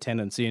might have a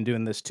tendency in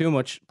doing this too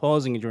much,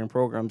 pausing during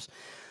programs.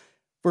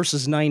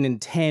 Verses 9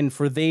 and 10,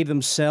 for they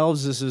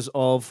themselves, this is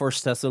of 1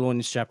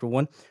 Thessalonians chapter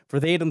 1, for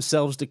they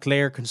themselves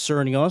declare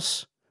concerning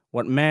us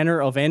what manner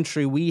of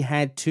entry we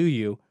had to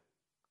you,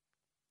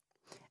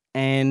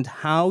 and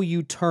how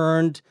you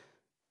turned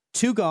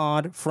to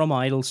God from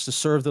idols to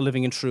serve the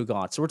living and true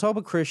God. So we're talking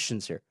about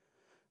Christians here.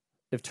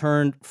 They've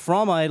turned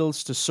from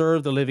idols to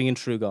serve the living and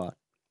true God,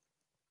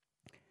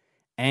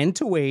 and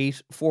to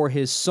wait for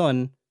his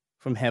Son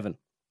from heaven,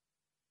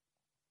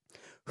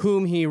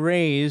 whom he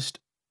raised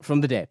from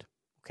the dead.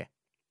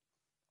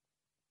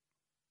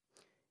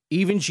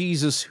 Even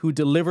Jesus, who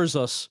delivers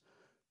us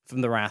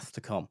from the wrath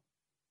to come.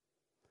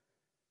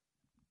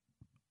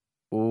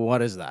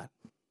 What is that?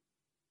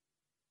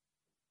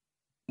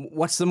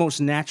 What's the most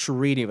natural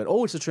reading of it?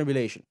 Oh, it's the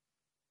tribulation.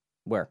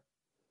 Where?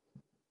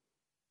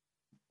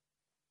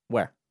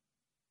 Where?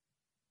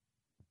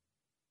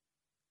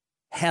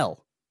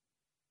 Hell.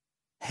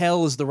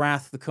 Hell is the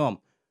wrath to come.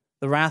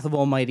 The wrath of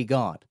Almighty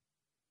God.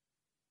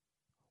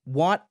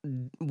 What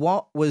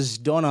was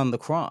done on the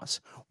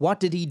cross? What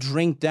did he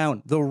drink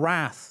down? The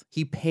wrath.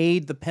 He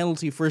paid the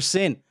penalty for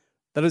sin.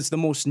 That is the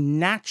most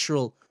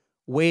natural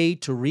way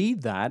to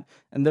read that.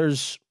 And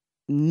there's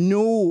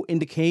no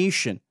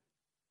indication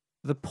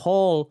that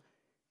Paul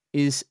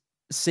is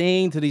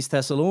saying to these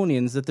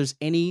Thessalonians that there's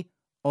any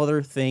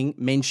other thing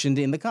mentioned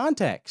in the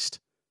context.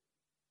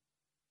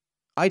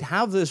 I'd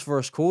have this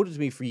verse quoted to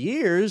me for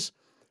years,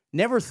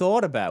 never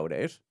thought about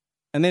it,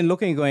 and then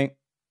looking and going,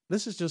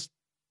 this is just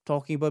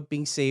talking about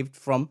being saved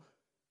from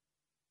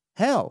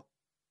hell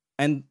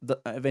and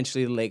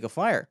eventually the lake of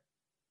fire.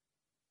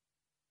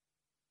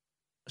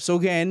 So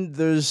again,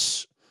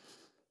 there's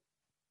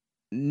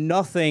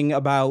nothing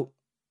about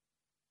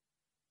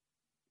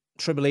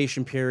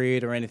tribulation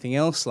period or anything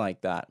else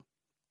like that.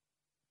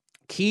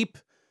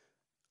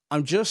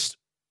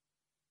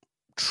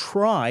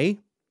 Try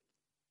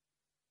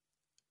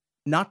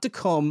not to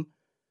come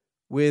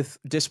with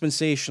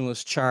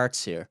dispensationalist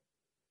charts here.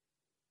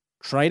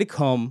 Try to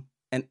come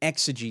and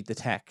exegete the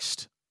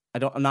text.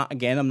 I'm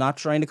not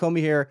trying to come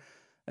here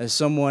as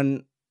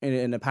someone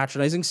in a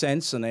patronizing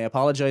sense, and I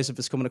apologize if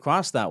it's coming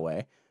across that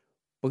way,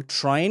 but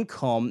try and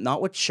come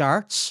not with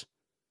charts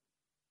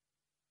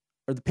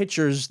or the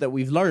pictures that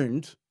we've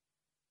learned,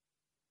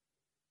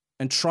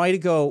 and try to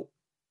go,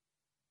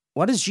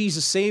 what has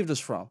Jesus saved us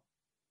from?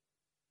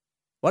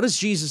 What has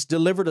Jesus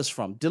delivered us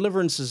from?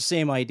 Deliverance is the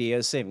same idea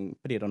as saving.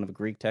 But I don't have a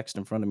Greek text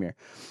in front of me here.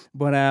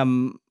 But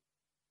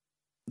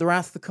the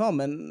wrath to come,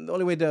 and the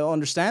only way to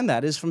understand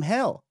that is from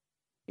hell.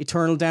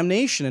 Eternal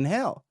damnation in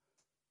hell.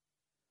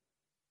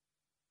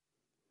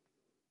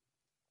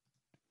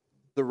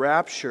 The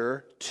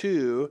rapture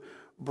to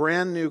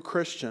brand new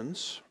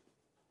Christians.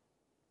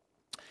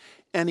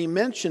 And he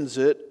mentions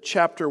it,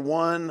 chapter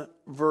 1,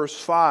 verse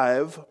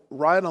 5,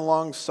 right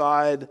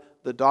alongside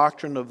the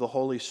doctrine of the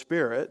Holy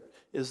Spirit.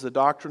 Is the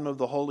doctrine of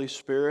the Holy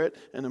Spirit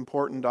an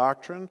important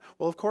doctrine?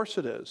 Well, of course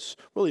it is.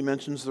 Well, he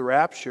mentions the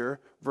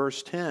rapture,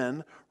 verse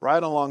 10,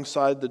 right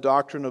alongside the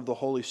doctrine of the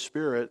Holy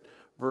Spirit.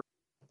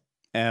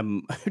 I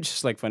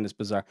just find this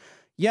bizarre.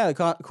 Yeah,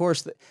 of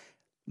course.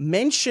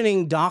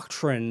 Mentioning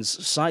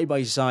doctrines side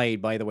by side,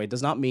 by the way,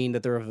 does not mean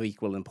that they're of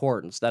equal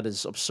importance. That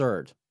is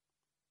absurd.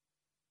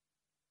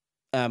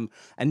 And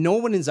no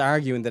one is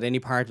arguing that any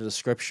part of the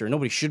scripture,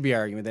 nobody should be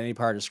arguing that any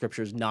part of the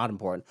scripture is not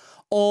important.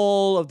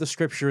 All of the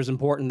scripture is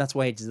important. That's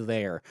why it's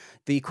there.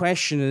 The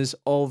question is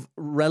of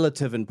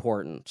relative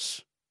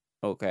importance.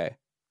 Okay.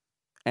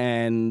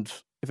 And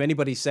if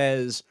anybody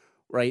says,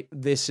 right,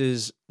 this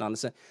is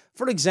nonsense.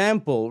 For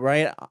example,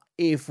 right,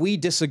 if we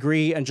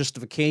disagree on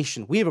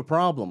justification, we have a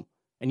problem,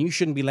 and you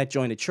shouldn't be let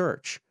join a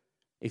church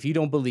if you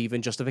don't believe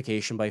in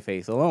justification by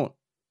faith alone.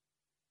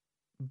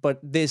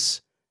 But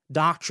this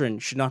doctrine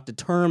should not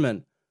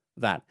determine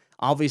that.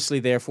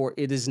 Obviously, therefore,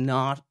 it is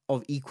not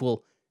of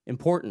equal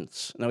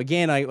importance. Now,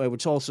 again, I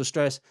would also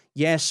stress,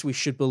 yes, we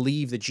should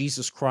believe that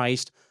Jesus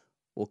Christ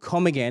will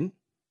come again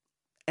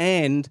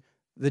and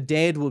the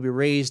dead will be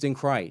raised in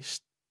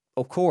Christ.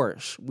 Of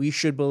course, we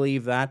should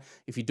believe that.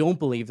 If you don't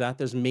believe that,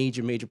 there's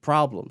major, major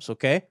problems,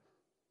 okay?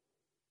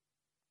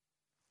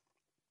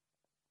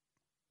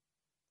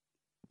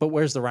 But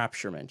where's the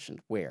rapture mentioned?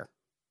 Where?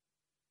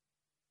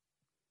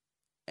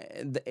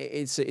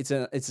 It's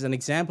an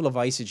example of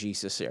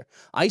eisegesis here.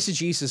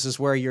 Eisegesis is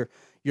where you're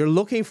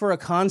looking for a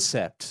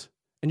concept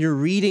and you're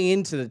reading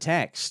into the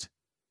text,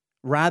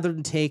 rather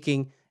than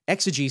taking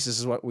exegesis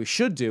is what we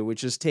should do,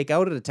 which is take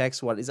out of the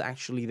text what is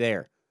actually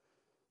there.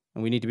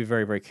 And we need to be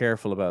very, very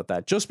careful about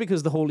that. Just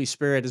because the Holy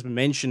Spirit has been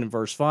mentioned in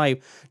verse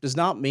 5 does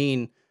not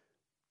mean,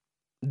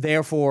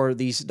 therefore,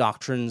 these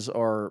doctrines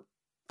are,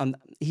 and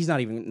he's not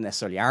even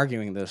necessarily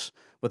arguing this,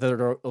 but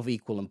they're of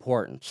equal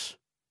importance.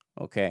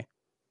 Okay?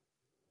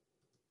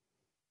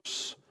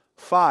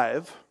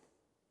 5.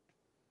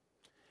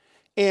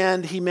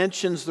 And he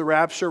mentions the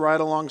rapture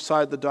right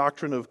alongside the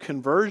doctrine of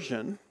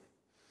conversion.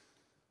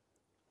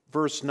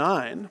 Verse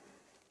 9.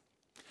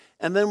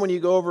 And then when you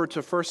go over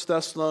to 1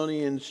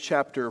 Thessalonians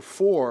chapter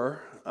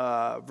 4,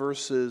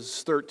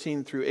 verses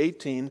 13 through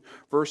 18,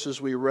 verses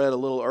we read a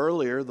little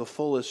earlier, the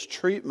fullest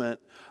treatment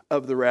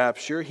of the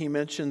rapture, he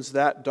mentions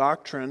that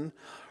doctrine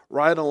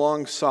right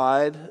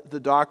alongside the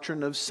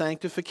doctrine of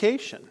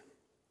sanctification.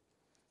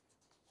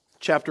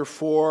 Chapter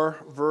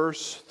 4,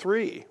 verse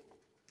 3.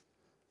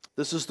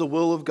 This is the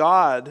will of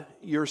God,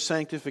 your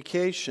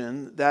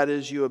sanctification, that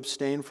is, you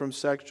abstain from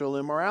sexual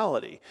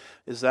immorality.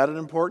 Is that an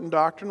important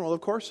doctrine? Well,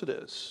 of course it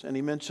is. And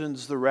he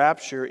mentions the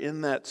rapture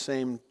in that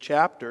same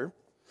chapter.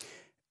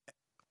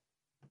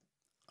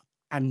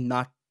 I'm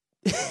not,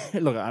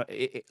 look,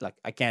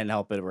 I can't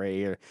help it right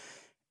here.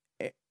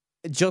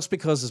 Just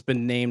because it's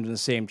been named in the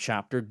same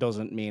chapter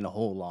doesn't mean a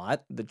whole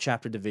lot. The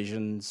chapter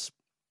divisions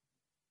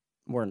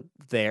weren't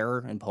there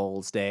in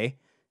Paul's day.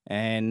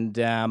 And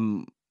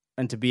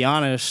to be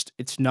honest,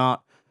 it's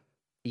not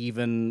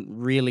even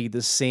really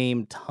the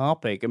same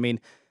topic. I mean,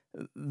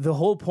 the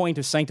whole point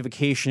of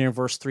sanctification in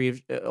verse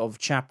 3 of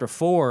chapter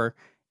 4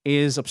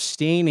 is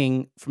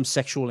abstaining from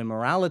sexual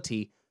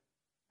immorality.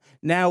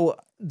 Now,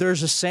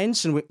 there's a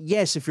sense in which,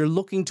 yes, if you're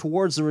looking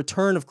towards the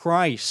return of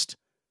Christ,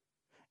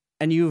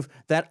 and you've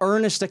that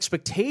earnest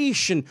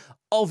expectation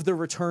of the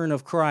return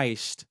of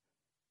Christ,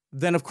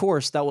 then of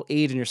course that will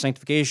aid in your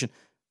sanctification.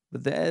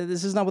 But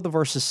this is not what the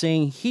verse is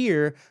saying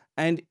here.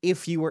 And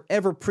if you were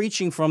ever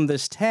preaching from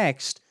this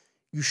text,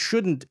 you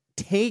shouldn't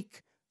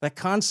take that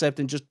concept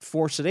and just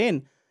force it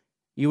in.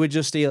 You would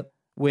just deal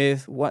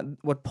with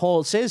what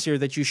Paul says here,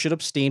 that you should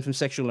abstain from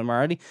sexual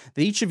immorality,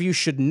 that each of you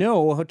should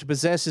know how to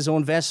possess his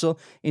own vessel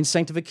in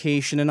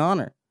sanctification and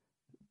honor.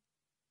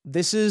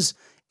 This is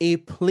a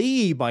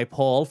plea by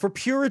Paul for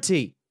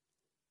purity.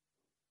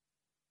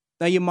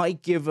 Now, you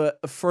might give a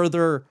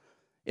further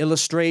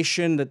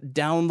illustration that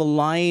down the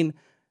line,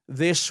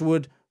 this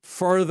would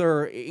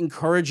further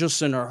encourage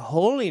us in our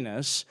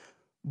holiness,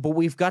 but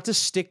we've got to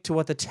stick to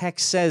what the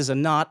text says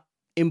and not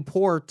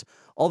import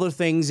other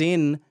things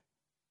in,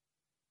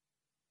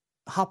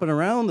 hopping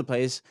around the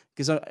place,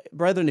 because,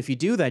 brethren, if you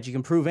do that, you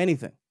can prove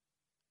anything.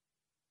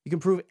 You can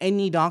prove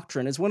any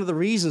doctrine. It's one of the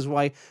reasons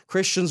why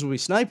Christians will be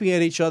sniping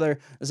at each other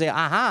and say,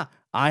 aha,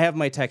 I have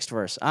my text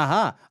verse.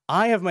 Aha,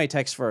 I have my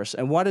text verse.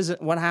 And what is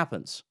it? What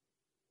happens?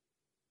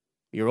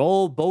 You're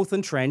all both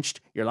entrenched.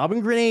 You're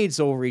lobbing grenades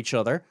over each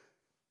other.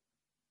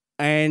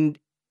 And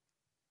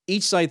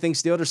each side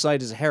thinks the other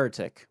side is a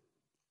heretic.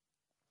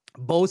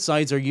 Both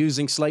sides are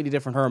using slightly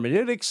different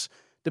hermeneutics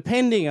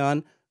depending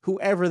on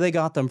whoever they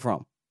got them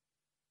from.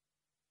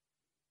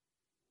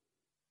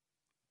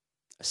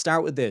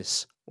 Start with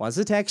this. What does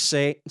the text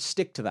say?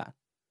 Stick to that.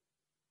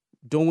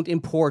 Don't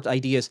import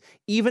ideas,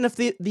 even if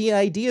the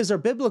ideas are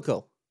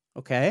biblical,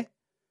 okay?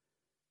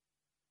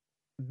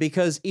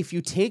 Because if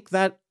you take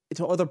that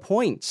to other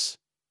points,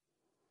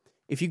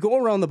 if you go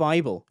around the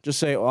Bible, just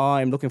say, oh,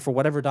 I'm looking for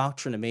whatever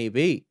doctrine it may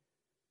be.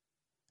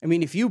 I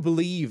mean, if you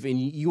believe in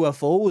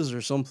UFOs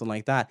or something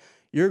like that,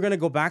 you're going to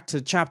go back to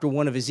chapter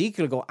 1 of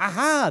Ezekiel and go,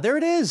 aha, there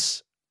it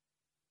is.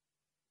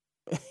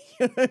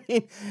 You know what I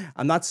mean?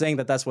 I'm not saying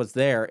that that's what's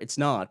there. It's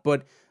not.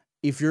 But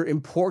if you're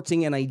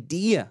importing an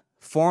idea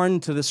foreign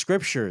to the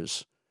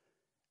scriptures,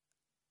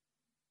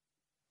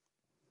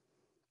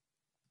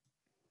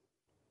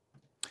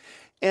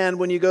 and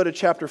when you go to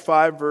chapter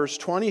 5, verse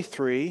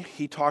 23,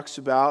 he talks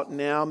about,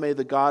 now may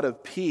the God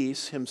of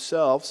peace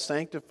himself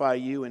sanctify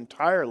you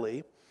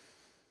entirely,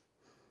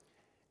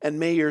 and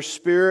may your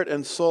spirit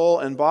and soul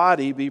and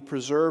body be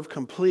preserved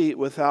complete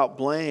without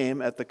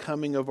blame at the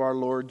coming of our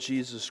Lord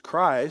Jesus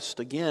Christ.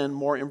 Again,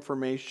 more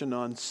information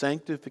on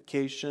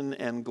sanctification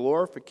and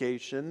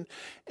glorification.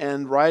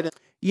 And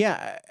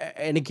yeah,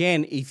 and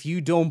again, if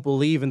you don't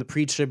believe in the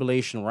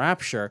pre-tribulation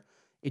rapture,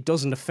 it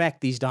doesn't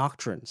affect these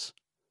doctrines.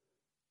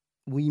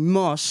 We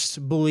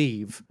must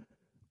believe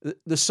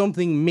there's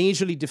something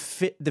majorly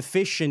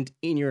deficient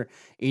in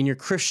your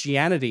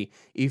Christianity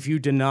if you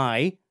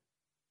deny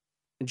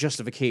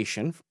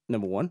justification,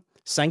 number one,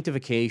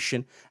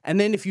 sanctification, and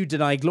then if you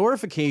deny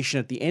glorification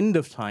at the end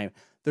of time,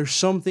 there's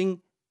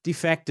something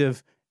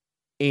defective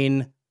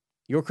in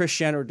your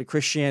Christianity or the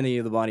Christianity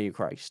of the body of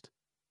Christ.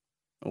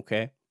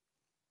 Okay?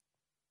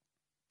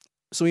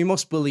 So we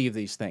must believe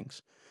these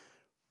things.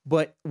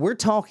 But we're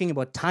talking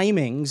about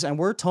timings, and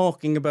we're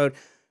talking about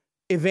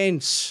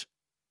events,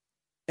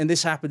 and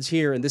this happens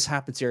here, and this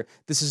happens here.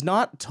 This is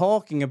not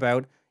talking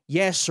about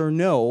yes or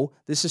no.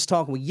 This is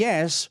talking about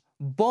yes,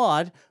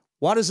 but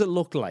what does it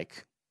look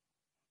like?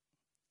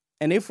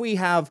 And if we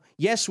have,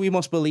 yes, we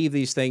must believe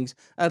these things,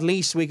 at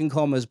least we can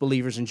come as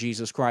believers in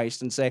Jesus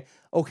Christ and say,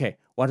 okay,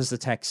 what does the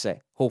text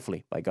say?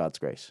 Hopefully, by God's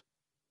grace.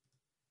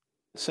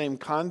 Same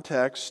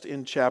context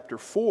in chapter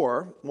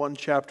 4, one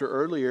chapter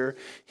earlier,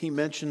 he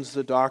mentions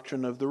the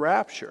doctrine of the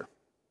rapture.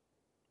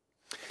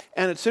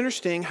 And it's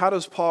interesting, how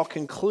does Paul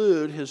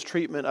conclude his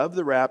treatment of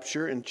the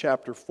rapture in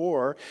chapter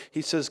 4?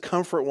 He says,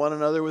 comfort one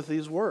another with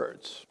these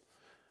words.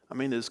 I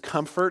mean, is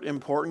comfort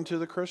important to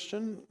the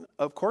Christian?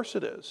 Of course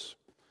it is.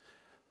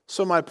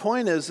 So my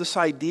point is, this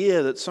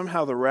idea that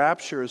somehow the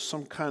rapture is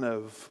some kind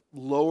of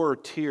lower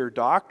tier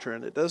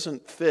doctrine, it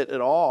doesn't fit at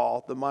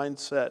all the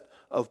mindset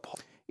of Paul.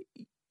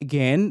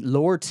 Again,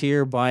 lower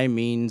tier by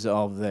means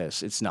of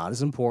this. It's not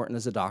as important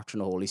as the doctrine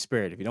of the Holy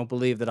Spirit. If you don't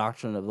believe the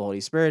doctrine of the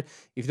Holy Spirit,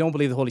 if you don't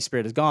believe the Holy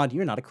Spirit is God,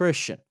 you're not a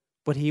Christian.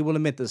 But he will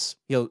admit this.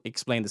 He'll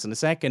explain this in a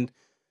second.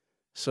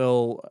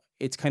 So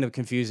it's kind of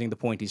confusing the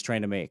point he's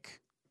trying to make.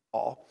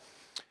 Paul,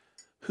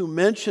 who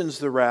mentions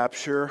the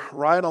rapture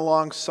right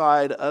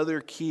alongside other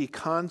key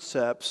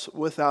concepts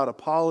without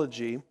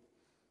apology.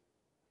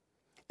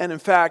 And in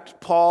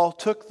fact, Paul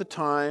took the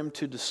time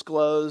to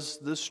disclose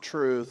this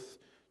truth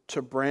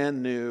to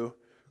brand new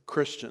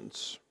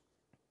Christians.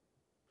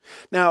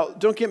 Now,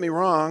 don't get me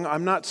wrong,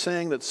 I'm not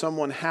saying that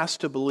someone has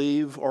to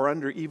believe or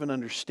even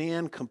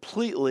understand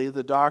completely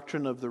the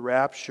doctrine of the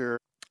rapture.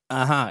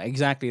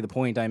 Exactly the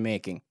point I'm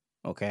making.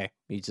 Okay,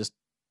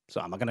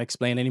 so I'm not going to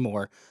explain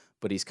anymore,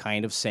 but he's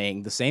kind of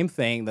saying the same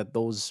thing that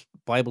those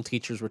Bible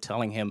teachers were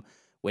telling him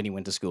when he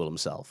went to school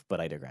himself, but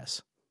I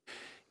digress.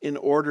 In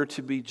order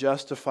to be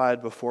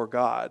justified before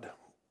God.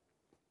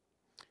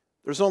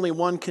 There's only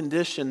one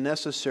condition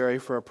necessary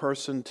for a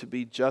person to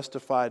be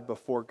justified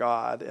before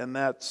God, and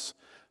that's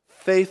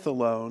faith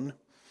alone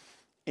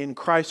in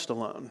Christ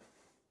alone.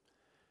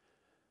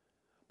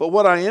 But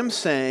what I am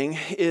saying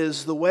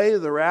is the way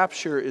the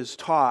rapture is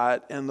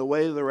taught and the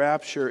way the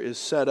rapture is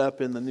set up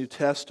in the New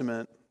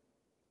Testament,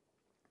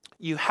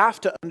 you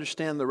have to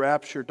understand the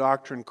rapture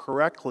doctrine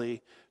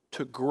correctly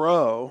to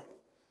grow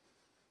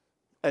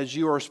as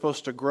you are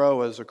supposed to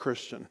grow as a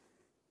Christian.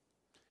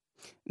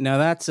 Now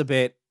that's a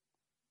bit...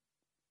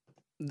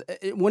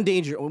 One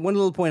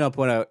little point I'll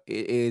point out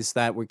is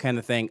that we kind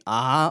of think,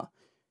 if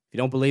you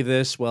don't believe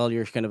this, well,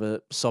 you're kind of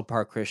a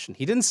subpar Christian.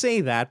 He didn't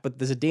say that, but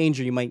there's a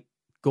danger you might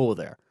go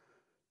there.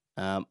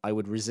 I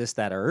would resist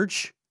that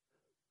urge.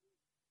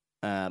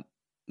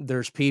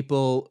 There's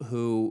people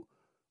who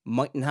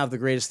mightn't have the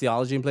greatest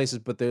theology in places,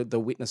 but they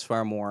witness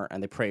far more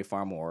and they pray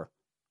far more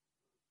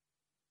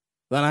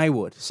than I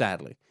would,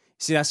 sadly.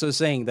 See, that's what I was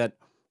saying, that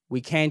we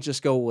can't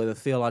just go with a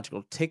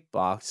theological tick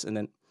box and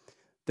then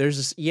there's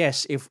this,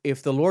 yes,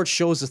 if the Lord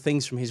shows us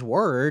things from his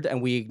word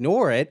and we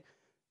ignore it,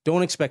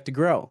 don't expect to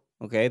grow.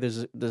 Okay?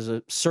 There's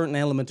a certain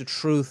element of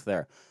truth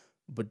there,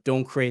 but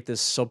don't create this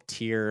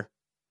sub-tier,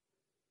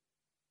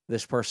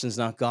 this person's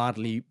not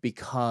godly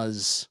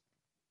because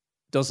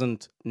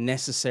doesn't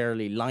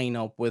necessarily line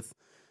up with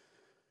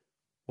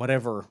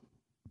whatever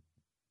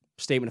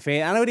statement of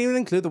faith. And I would even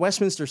include the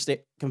Westminster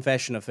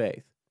Confession of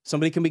Faith.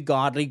 Somebody can be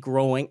godly,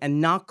 growing, and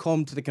not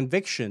come to the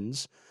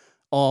convictions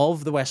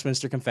of the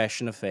Westminster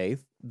Confession of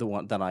Faith, the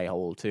one that I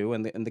hold to,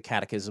 and the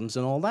catechisms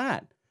and all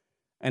that.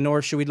 And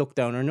nor should we look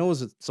down our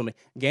nose at somebody.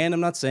 Again,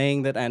 I'm not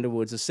saying that Andrew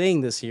Woods is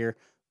saying this here,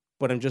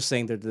 but I'm just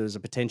saying that there's a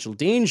potential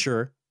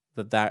danger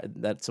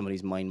that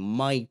somebody's mind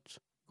might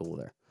go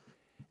there.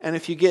 And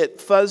if you get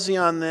fuzzy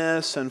on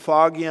this and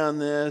foggy on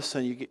this,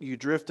 and you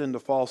drift into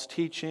false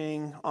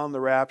teaching on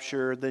the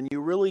rapture, then you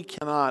really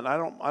cannot. I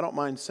don't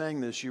mind saying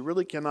this. You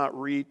really cannot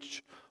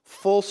reach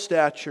full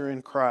stature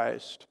in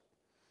Christ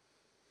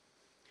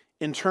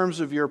in terms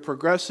of your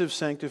progressive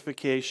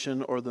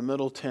sanctification or the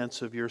middle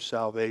tense of your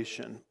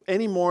salvation,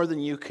 any more than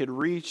you could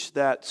reach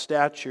that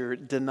stature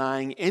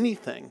denying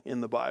anything in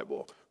the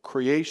Bible,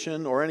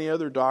 creation or any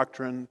other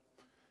doctrine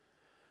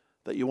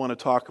that you want to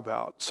talk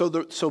about.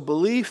 So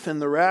belief in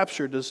the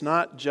rapture does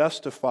not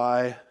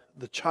justify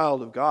the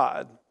child of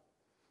God,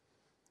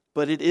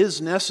 but it is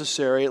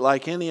necessary,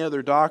 like any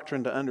other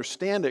doctrine, to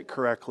understand it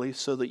correctly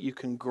so that you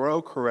can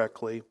grow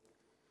correctly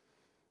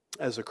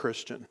as a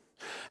Christian.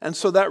 And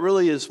so that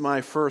really is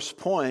my first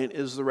point,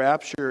 is the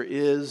rapture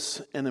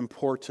is an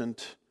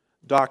important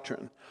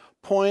doctrine.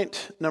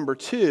 Point number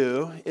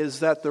 2 is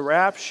that the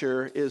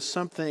rapture is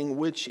something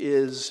which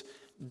is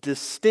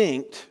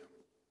distinct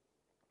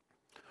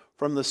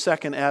from the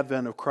second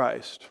advent of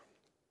Christ.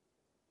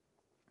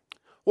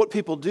 What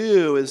people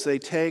do is they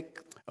take...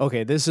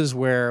 Okay, this is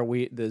where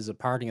there's a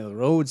parting of the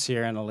roads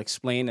here, and I'll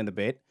explain in a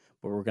bit,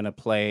 but we're going to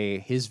play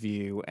his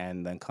view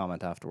and then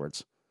comment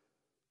afterwards.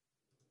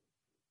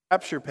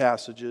 Rapture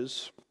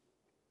passages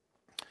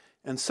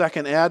and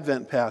second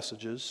advent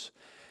passages,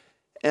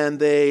 and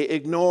they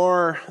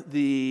ignore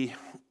the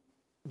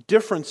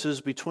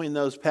differences between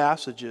those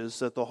passages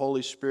that the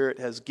Holy Spirit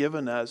has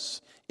given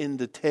us in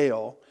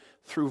detail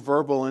through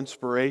verbal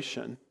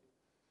inspiration,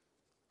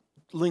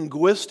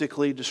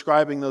 linguistically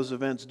describing those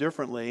events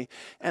differently,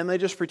 and they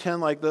just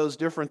pretend like those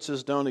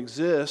differences don't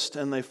exist,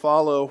 and they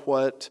follow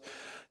what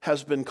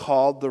has been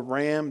called the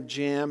ram,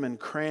 jam, and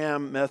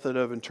cram method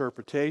of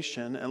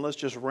interpretation, and let's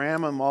just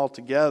ram them all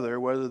together,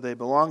 whether they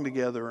belong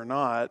together or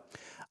not.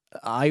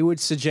 I would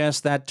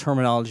suggest that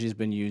terminology has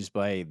been used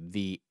by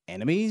the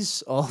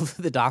enemies of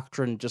the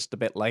doctrine, just a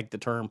bit like the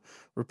term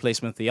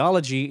replacement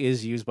theology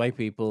is used by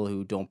people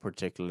who don't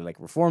particularly like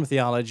Reformed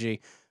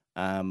theology.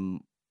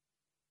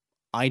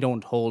 I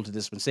don't hold to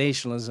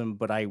dispensationalism,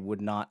 but I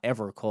would not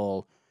ever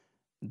call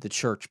the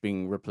church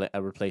being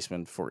a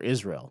replacement for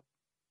Israel.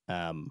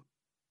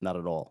 Not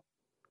at all.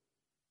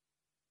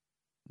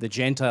 The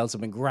Gentiles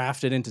have been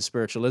grafted into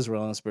spiritual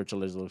Israel, and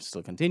spiritual Israel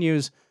still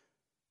continues.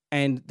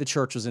 And the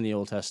church was in the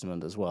Old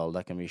Testament as well.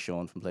 That can be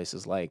shown from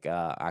places like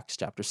Acts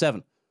chapter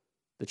 7,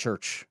 the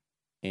church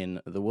in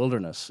the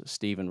wilderness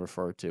Stephen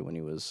referred to when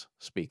he was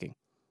speaking.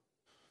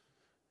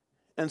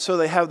 And so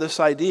they have this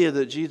idea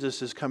that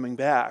Jesus is coming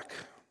back,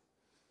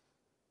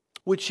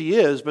 which he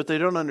is, but they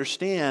don't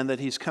understand that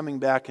he's coming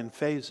back in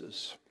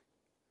phases.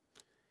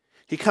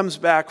 He comes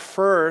back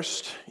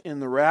first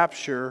in the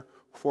rapture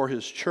for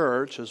his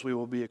church, as we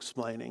will be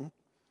explaining.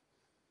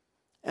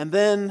 And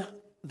then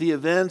the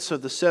events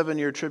of the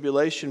 7-year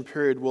tribulation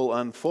period will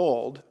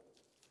unfold.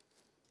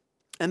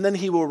 And then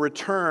he will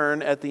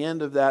return at the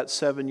end of that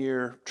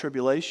 7-year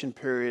tribulation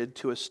period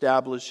to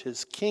establish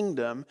his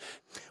kingdom.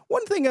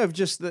 One thing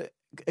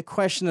a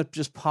question that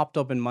just popped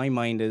up in my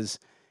mind is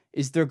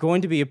there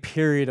going to be a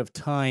period of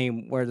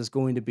time where there's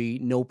going to be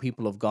no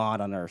people of God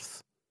on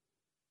earth?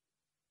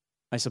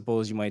 I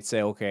suppose you might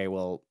say, okay,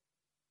 well,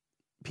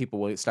 people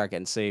will start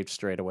getting saved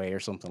straight away or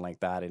something like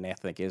that in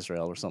ethnic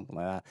Israel or something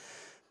like that.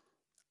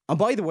 And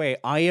by the way,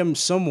 I am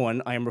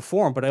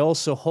Reformed, but I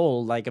also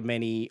hold, like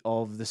many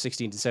of the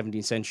 16th and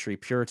 17th century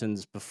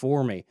Puritans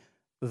before me,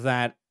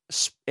 that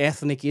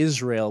ethnic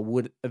Israel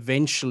would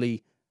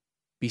eventually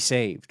be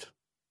saved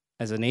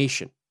as a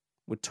nation,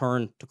 would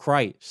turn to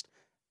Christ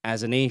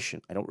as a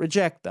nation. I don't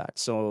reject that.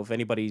 So if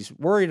anybody's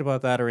worried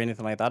about that or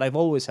anything like that, I've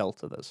always held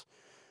to this.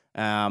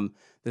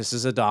 This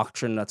is a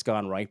doctrine that's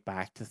gone right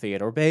back to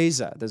Theodore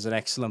Beza. There's an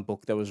excellent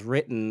book that was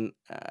written.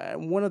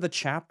 One of the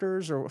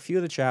chapters, or a few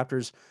of the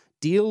chapters,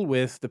 deal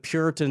with the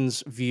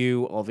Puritans'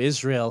 view of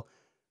Israel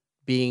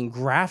being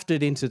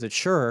grafted into the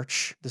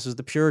church. This is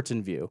the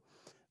Puritan view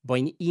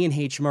by Ian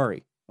H.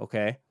 Murray.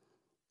 Okay,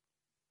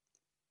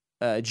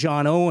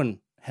 John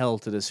Owen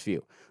held to this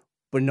view,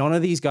 but none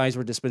of these guys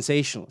were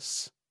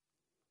dispensationalists.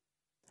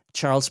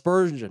 Charles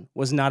Spurgeon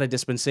was not a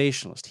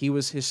dispensationalist. He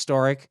was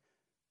historic,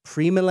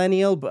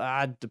 premillennial,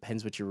 but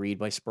depends what you read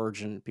by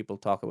Spurgeon. People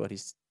talk about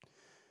his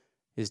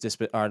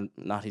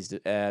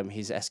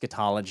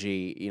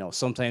eschatology. You know,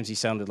 sometimes he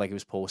sounded like he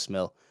was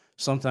post-mill.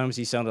 Sometimes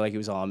he sounded like he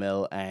was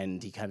all-mill,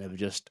 and he kind of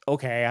just,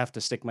 okay, I have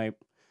to stick my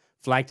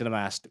flag to the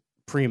mast.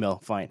 Pre-mill,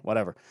 fine,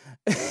 whatever.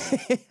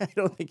 I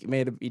don't think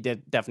he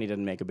definitely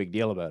didn't make a big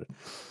deal about it.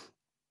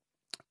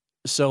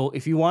 So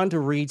if you want to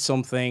read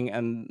something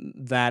and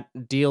that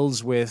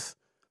deals with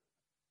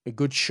a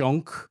good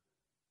chunk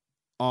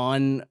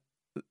on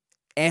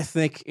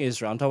ethnic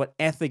Israel, I'm talking about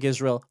ethnic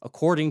Israel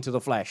according to the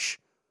flesh.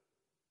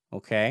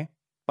 Okay?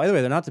 By the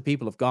way, they're not the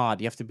people of God.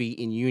 You have to be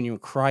in union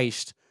with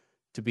Christ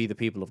to be the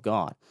people of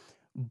God.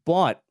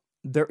 But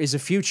there is a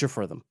future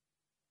for them.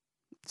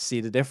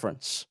 See the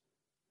difference?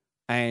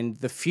 And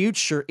the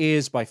future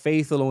is by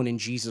faith alone in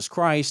Jesus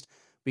Christ,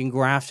 being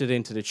grafted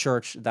into the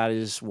church. That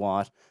is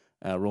what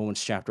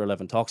Romans chapter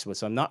 11 talks about.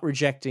 So I'm not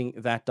rejecting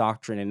that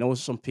doctrine. I know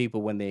some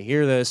people, when they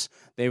hear this,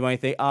 they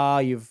might think,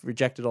 you've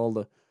rejected all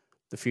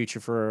the future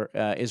for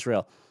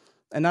Israel.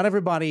 And not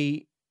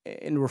everybody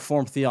in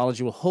Reformed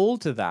theology will hold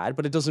to that,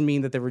 but it doesn't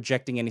mean that they're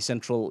rejecting any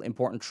central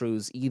important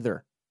truths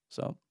either.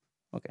 So,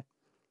 okay.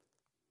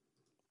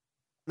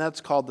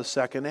 That's called the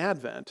second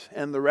advent.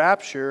 And the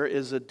rapture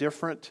is a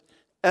different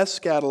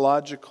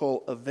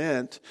eschatological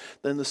event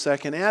than the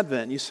second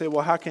advent. You say,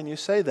 well, how can you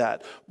say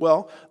that?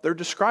 Well, they're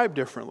described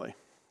differently.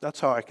 That's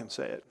how I can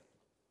say it.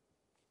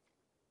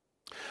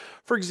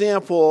 For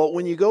example,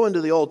 when you go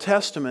into the Old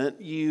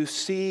Testament, you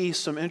see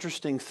some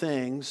interesting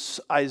things.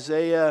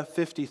 Isaiah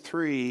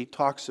 53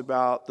 talks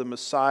about the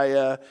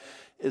Messiah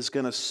is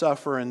going to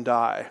suffer and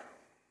die.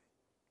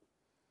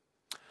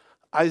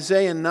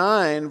 Isaiah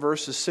 9,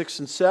 verses 6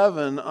 and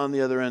 7, on the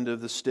other end of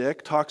the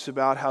stick, talks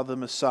about how the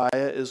Messiah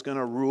is going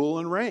to rule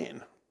and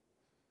reign.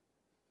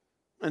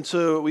 And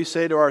so we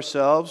say to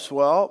ourselves,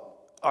 well,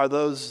 are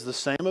those the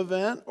same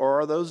event or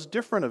are those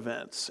different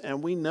events?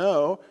 And we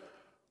know,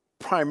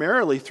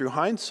 primarily through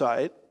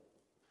hindsight,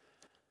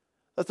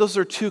 that those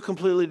are two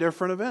completely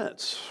different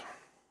events.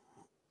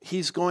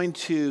 He's going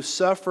to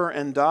suffer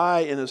and die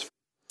in his...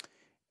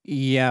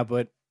 Yeah,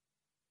 but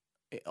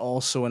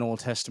also in Old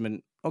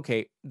Testament,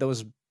 okay, that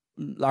was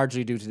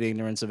largely due to the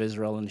ignorance of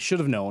Israel, and should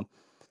have known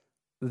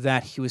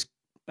that he was,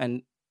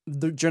 and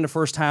during the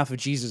first half of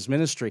Jesus'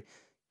 ministry,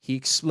 he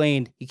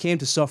explained he came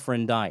to suffer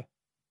and die.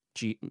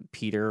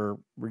 Peter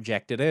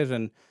rejected it,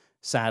 and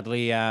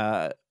sadly,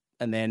 and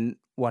then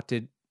what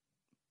did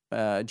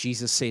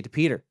Jesus say to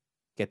Peter?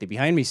 Get thee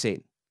behind me,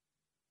 Satan.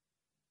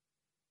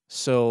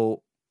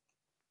 So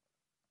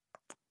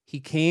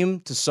he came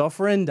to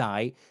suffer and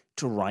die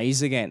to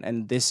rise again.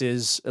 And this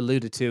is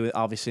alluded to,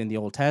 obviously, in the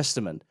Old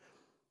Testament.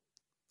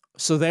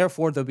 So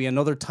therefore, there'll be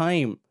another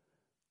time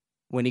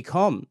when he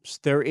comes.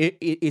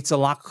 It's a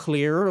lot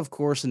clearer, of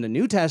course, in the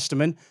New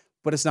Testament,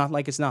 but it's not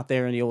like it's not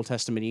there in the Old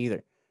Testament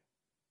either.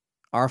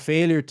 Our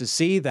failure to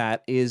see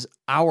that is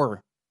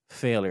our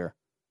failure.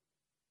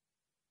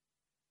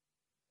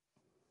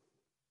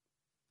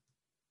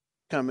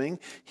 Coming,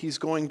 he's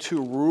going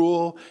to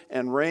rule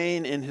and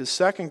reign in his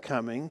second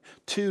coming,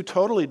 two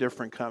totally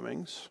different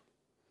comings.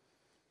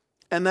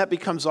 And that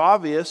becomes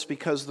obvious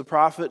because the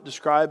prophet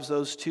describes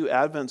those two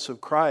advents of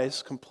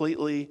Christ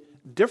completely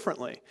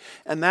differently.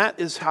 And that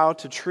is how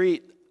to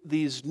treat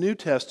these New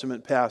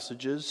Testament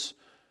passages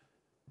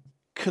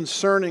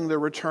concerning the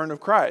return of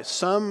Christ.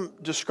 Some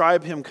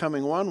describe him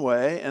coming one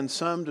way, and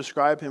some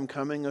describe him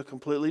coming a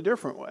completely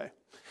different way.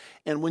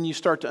 And when you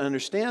start to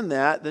understand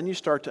that, then you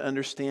start to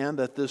understand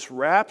that this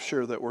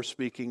rapture that we're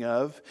speaking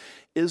of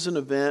is an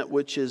event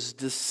which is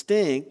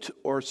distinct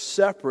or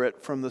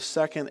separate from the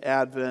second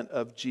advent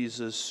of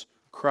Jesus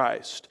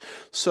Christ.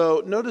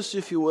 So notice,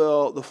 if you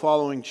will, the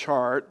following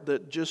chart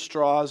that just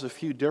draws a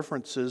few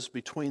differences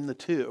between the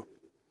two.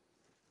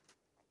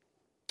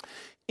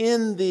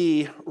 In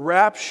the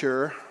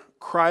rapture,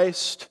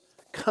 Christ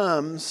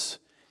comes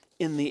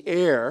in the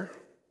air.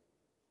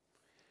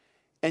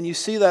 And you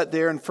see that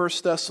there in 1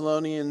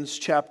 Thessalonians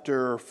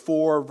chapter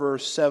 4,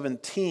 verse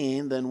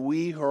 17, then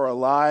we who are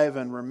alive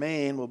and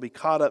remain will be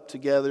caught up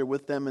together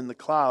with them in the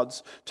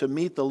clouds to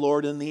meet the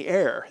Lord in the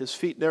air. His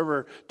feet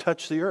never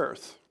touch the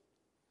earth.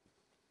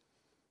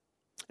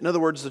 In other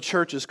words, the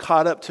church is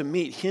caught up to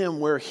meet him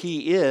where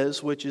he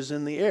is, which is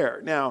in the air.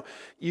 Now,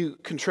 you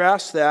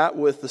contrast that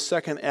with the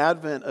second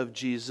advent of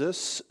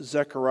Jesus,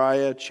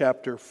 Zechariah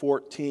chapter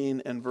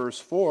 14 and verse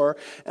 4,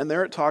 and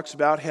there it talks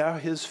about how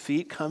his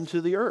feet come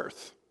to the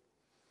earth.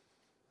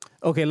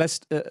 Okay, let's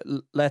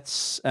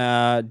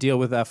deal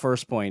with that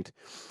first point.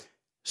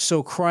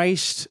 So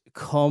Christ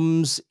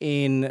comes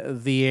in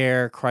the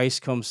air,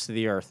 Christ comes to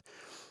the earth.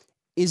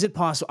 Is it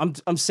possible?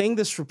 I'm saying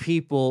this for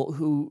people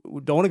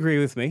who don't agree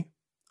with me.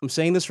 I'm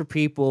saying this for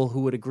people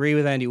who would agree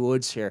with Andy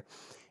Woods here.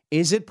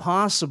 Is it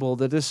possible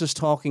that this is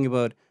talking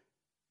about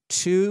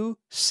two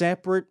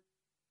separate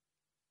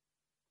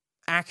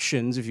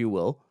actions, if you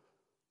will,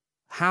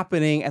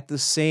 happening at the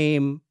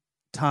same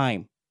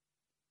time?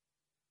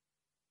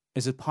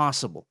 Is it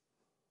possible?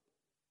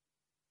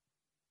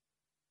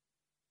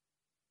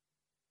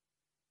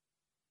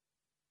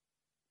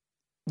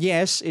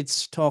 Yes,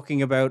 it's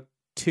talking about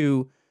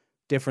two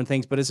different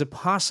things, but is it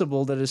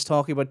possible that it's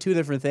talking about two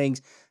different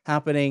things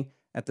happening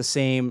at the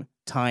same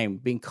time,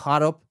 being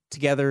caught up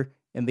together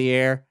in the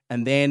air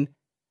and then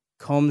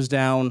comes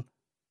down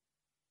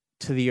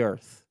to the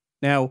earth?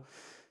 Now,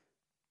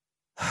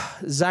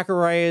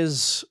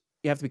 Zechariah's,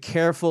 you have to be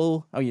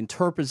careful how you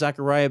interpret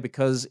Zechariah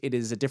because it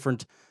is a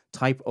different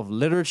type of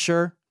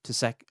literature to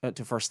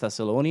 1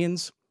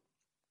 Thessalonians.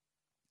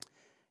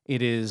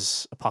 It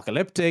is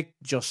apocalyptic,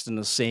 just in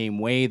the same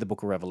way the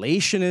book of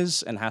Revelation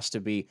is, and has to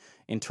be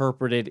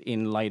interpreted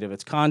in light of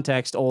its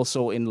context,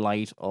 also in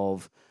light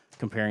of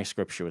comparing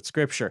Scripture with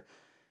Scripture.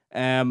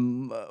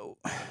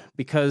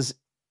 Because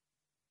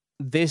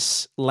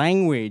this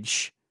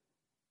language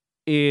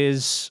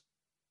is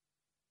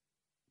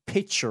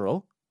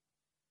pictorial,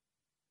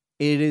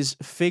 it is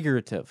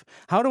figurative.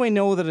 How do I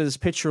know that it is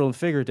pictorial and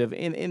figurative?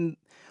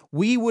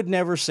 We would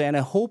never say, and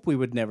I hope we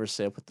would never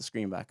say, put the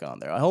screen back on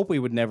there, I hope we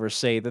would never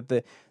say that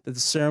the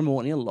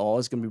ceremonial law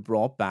is going to be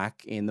brought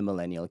back in the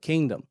millennial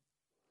kingdom.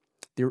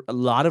 There are a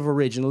lot of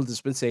original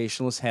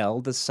dispensationalists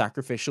held the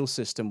sacrificial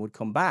system would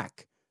come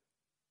back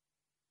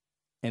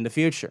in the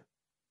future.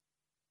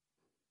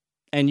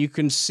 And you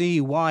can see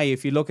why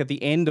if you look at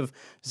the end of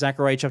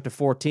Zechariah chapter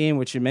 14,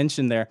 which you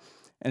mentioned there,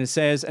 and it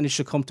says, and it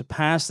shall come to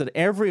pass that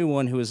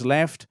everyone who is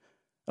left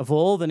of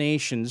all the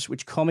nations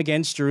which come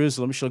against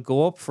Jerusalem shall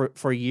go up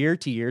for year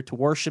to year to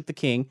worship the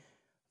King,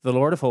 the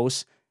Lord of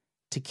hosts,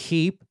 to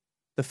keep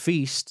the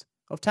Feast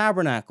of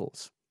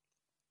Tabernacles.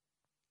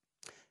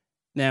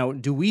 Now,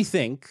 do we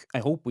think, I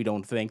hope we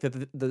don't think,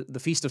 that the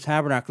Feast of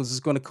Tabernacles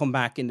is going to come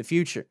back in the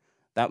future?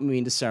 That would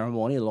mean the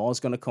ceremonial law is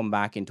going to come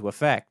back into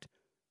effect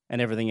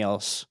and everything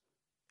else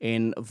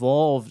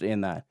involved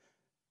in that.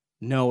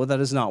 No, that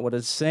is not what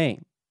it's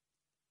saying.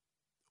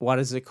 What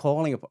is it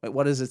calling upon?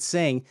 What is it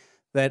saying?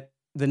 That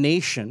the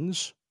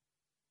nations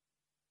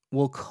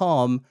will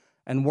come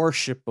and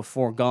worship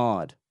before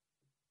God.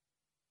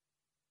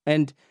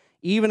 And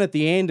even at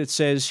the end, it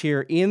says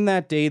here, in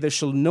that day there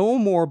shall no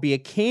more be a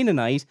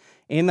Canaanite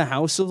in the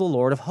house of the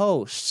Lord of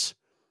hosts.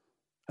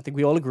 I think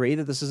we all agree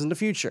that this is in the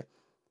future.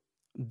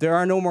 There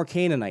are no more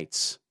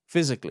Canaanites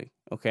physically,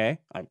 okay?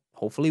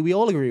 Hopefully we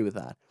all agree with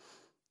that.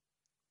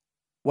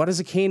 What does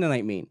a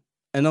Canaanite mean?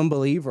 An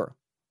unbeliever.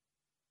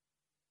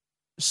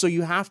 So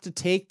you have to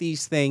take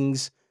these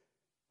things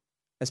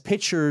as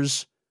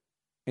pictures,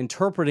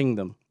 interpreting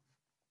them.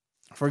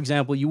 For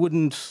example, you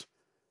wouldn't,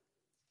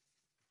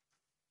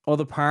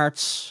 other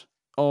parts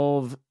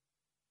of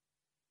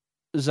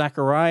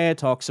Zechariah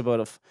talks about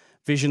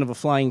vision of a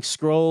flying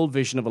scroll,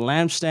 vision of a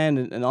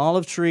lampstand and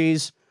olive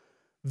trees,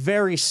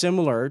 very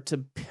similar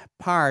to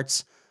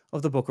parts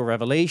of the book of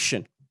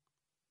Revelation.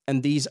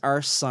 And these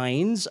are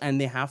signs, and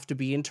they have to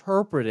be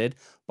interpreted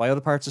by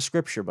other parts of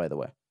Scripture, by the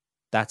way.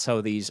 That's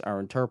how these are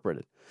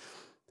interpreted.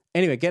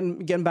 Anyway,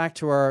 getting back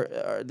to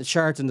the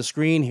chart on the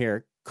screen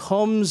here,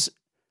 Christ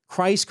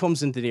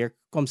comes to the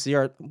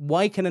earth.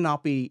 Why can it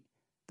not be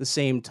the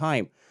same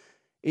time?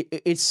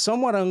 It's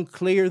somewhat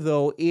unclear,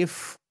 though,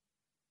 if...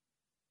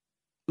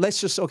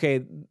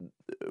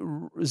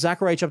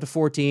 Zechariah chapter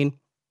 14,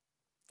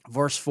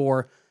 verse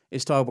 4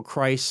 is talking about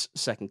Christ's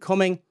second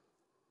coming.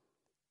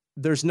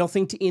 There's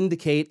nothing to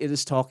indicate it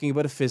is talking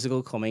about a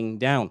physical coming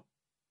down.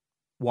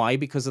 Why?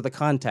 Because of the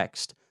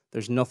context.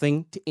 There's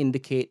nothing to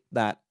indicate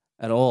that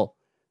at all.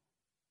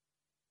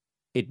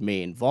 It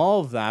may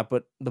involve that,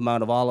 but the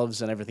Mount of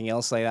Olives and everything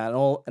else like that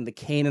and the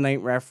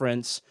Canaanite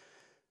reference,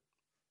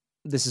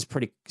 this is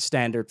pretty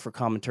standard for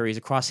commentaries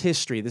across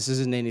history. This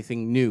isn't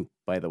anything new,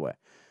 by the way.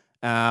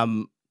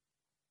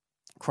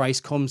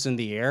 Christ comes in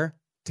the air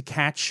to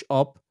catch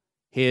up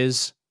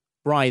his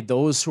bride.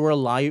 Those who are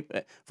alive,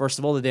 first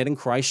of all, the dead in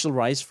Christ shall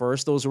rise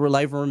first. Those who are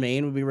alive and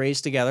remain will be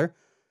raised together.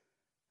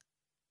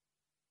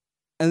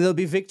 And there'll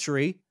be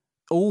victory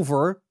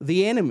over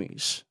the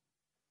enemies.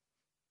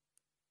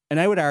 And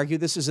I would argue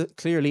this is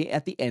clearly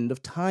at the end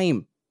of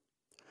time.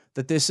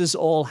 That this is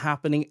all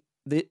happening,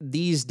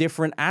 these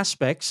different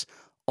aspects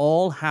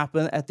all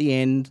happen at the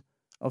end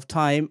of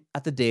time,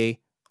 at the day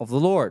of the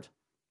Lord.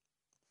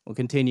 We'll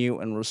continue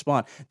and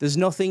respond. There's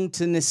nothing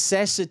to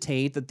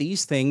necessitate that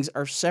these things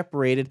are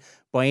separated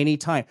by any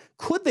time.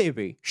 Could they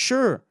be?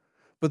 Sure.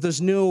 But there's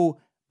no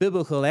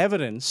biblical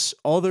evidence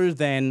other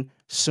than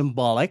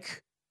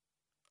symbolic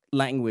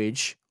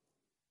language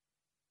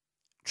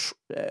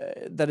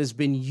that has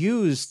been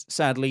used,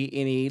 sadly,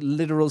 in a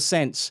literal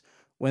sense,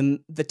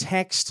 when the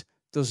text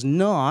does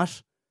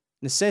not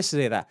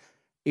necessitate that.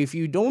 If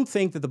you don't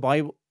think that the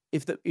Bible,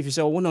 if you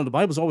say, oh, no, the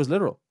Bible's always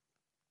literal.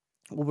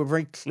 Well, we're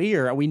very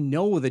clear, and we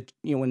know that,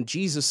 when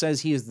Jesus says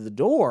he is the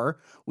door,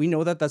 we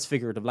know that that's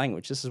figurative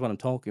language. This is what I'm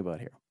talking about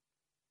here.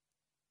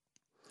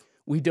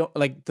 We don't,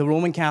 like the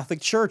Roman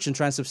Catholic Church in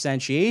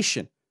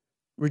transubstantiation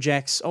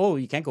rejects, oh,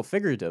 you can't go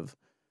figurative.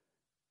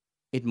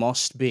 It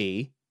must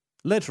be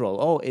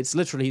literal. Oh, it's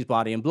literally his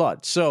body and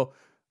blood. So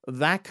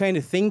that kind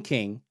of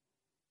thinking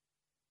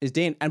is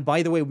dangerous. And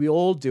by the way, we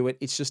all do it.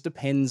 It just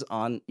depends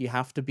on, you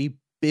have to be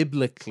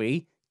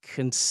biblically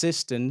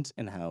consistent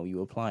in how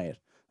you apply it.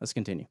 Let's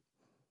continue.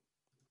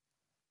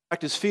 In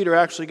fact, his feet are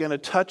actually going to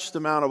touch the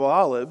Mount of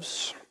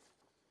Olives,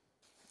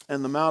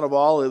 and the Mount of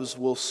Olives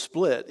will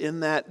split. In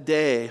that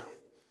day,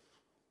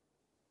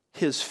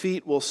 his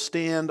feet will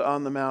stand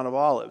on the Mount of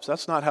Olives.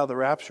 That's not how the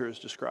rapture is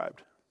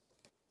described.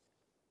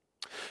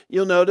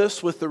 You'll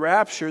notice with the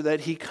rapture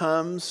that he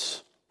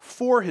comes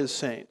for his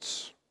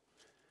saints.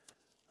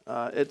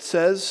 It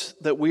says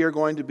that we are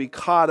going to be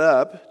caught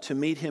up to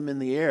meet him in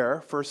the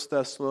air, 1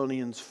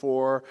 Thessalonians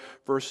 4,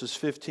 verses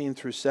 15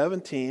 through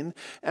 17.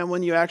 And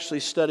when you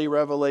actually study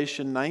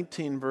Revelation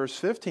 19, verse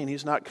 15,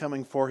 he's not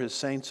coming for his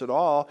saints at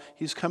all.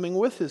 He's coming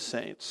with his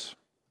saints.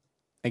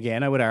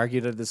 Again, I would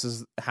argue that this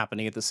is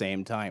happening at the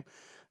same time.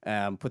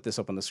 Put this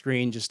up on the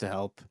screen just to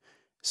help.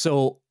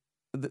 So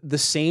the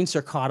saints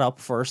are caught up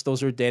first. Those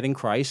who are dead in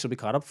Christ will be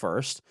caught up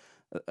first.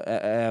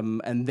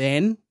 And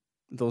then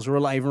those who are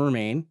alive and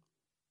remain.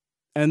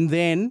 And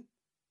then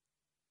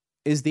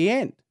is the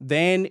end.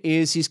 Then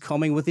is he's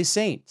coming with his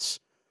saints.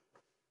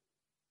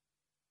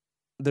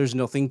 There's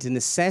nothing to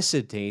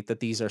necessitate that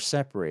these are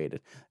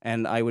separated.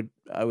 And I would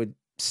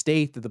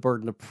state that the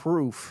burden of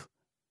proof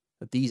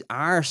that these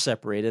are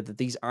separated, that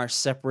these are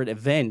separate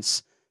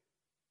events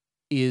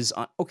is,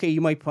 okay, you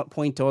might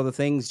point to other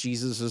things,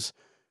 Jesus'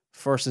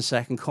 first and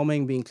second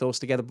coming being close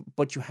together,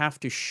 but you have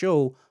to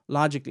show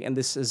logically, and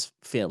this has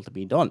failed to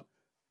be done.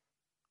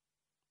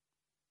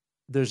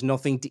 There's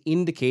nothing to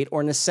indicate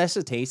or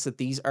necessitates that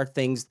these are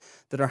things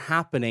that are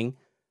happening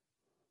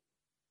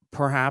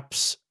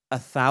perhaps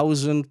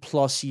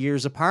 1,000+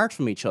 years apart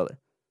from each other.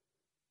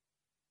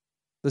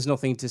 There's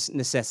nothing to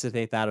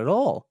necessitate that at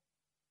all.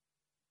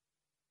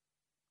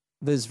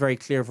 There's very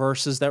clear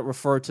verses that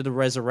refer to the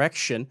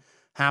resurrection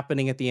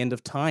happening at the end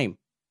of time.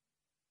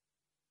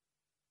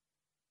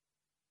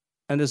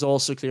 And there's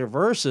also clear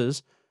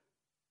verses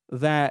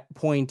that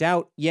point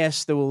out,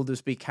 yes, there will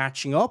just be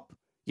catching up.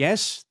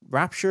 Yes,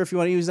 rapture, if you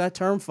want to use that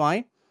term,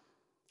 fine.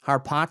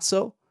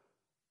 Harpazo.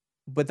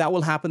 But that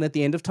will happen at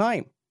the end of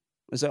time.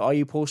 Is that, are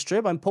you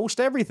post-trib? I'm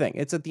post-everything.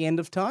 It's at the end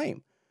of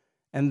time.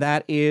 And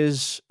that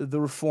is the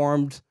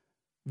Reformed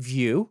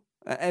view.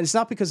 And it's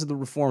not because of the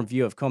Reformed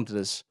view I've come to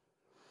this.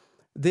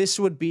 This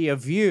would be a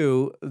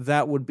view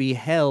that would be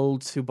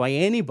held to by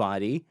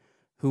anybody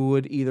who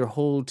would either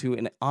hold to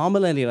an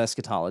amillennial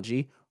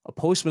eschatology, a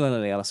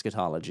postmillennial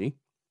eschatology,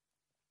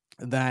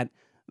 that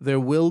there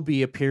will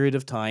be a period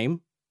of time,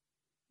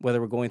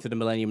 whether we're going through the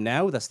millennium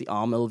now, that's the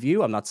Amil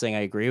view. I'm not saying I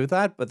agree with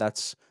that, but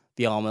that's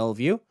the Amil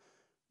view.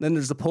 Then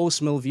there's the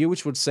post-mill view,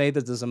 which would say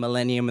that there's a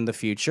millennium in the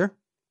future,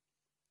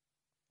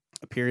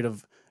 a period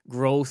of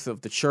growth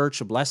of the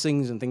church, of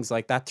blessings and things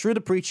like that through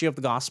the preaching of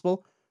the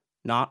gospel,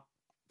 not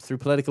through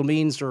political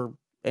means or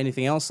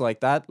anything else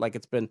like that, like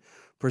it's been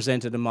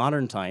presented in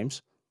modern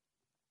times.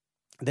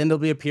 Then there'll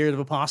be a period of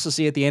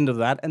apostasy at the end of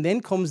that, and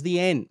then comes the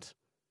end.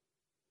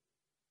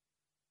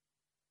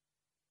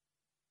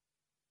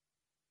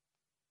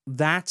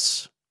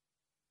 That's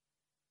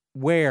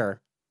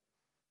where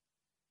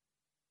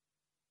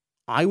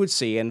I would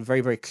see, and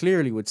very, very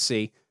clearly would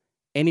see,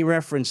 any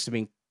reference to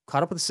being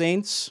caught up with the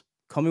saints,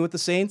 coming with the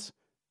saints.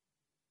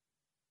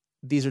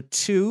 These are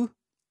two,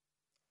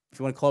 if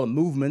you want to call them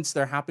movements,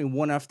 they're happening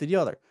one after the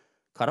other.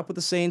 Caught up with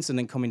the saints and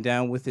then coming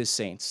down with his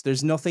saints.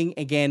 There's nothing,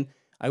 again,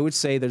 I would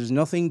say there's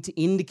nothing to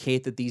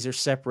indicate that these are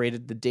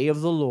separated. The day of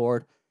the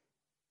Lord,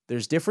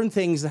 there's different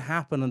things that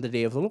happen on the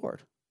day of the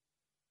Lord.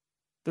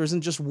 There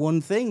isn't just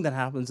one thing that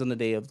happens on the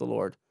day of the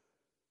Lord.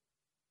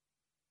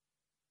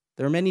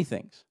 There are many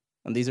things,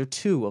 and these are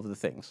two of the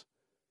things.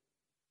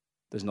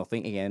 There's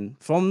nothing, again,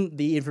 from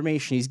the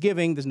information he's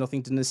giving, there's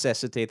nothing to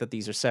necessitate that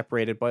these are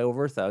separated by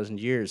over 1,000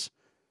 years.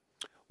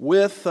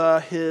 With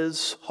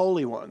his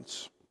holy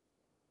ones.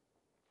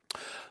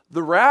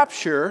 The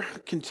rapture,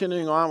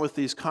 continuing on with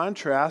these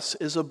contrasts,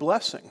 is a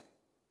blessing.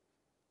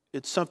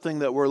 It's something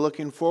that we're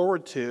looking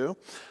forward to.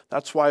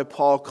 That's why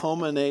Paul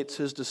culminates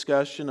his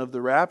discussion of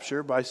the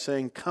rapture by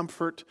saying,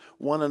 comfort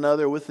one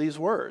another with these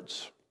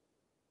words.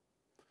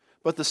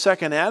 But the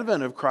second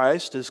advent of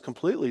Christ is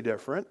completely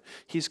different.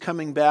 He's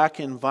coming back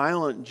in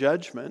violent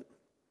judgment.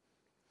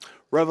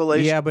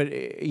 Revelation. I'll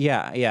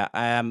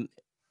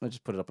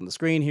just put it up on the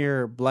screen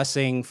here.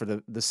 Blessing for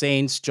the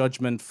saints,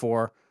 judgment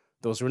for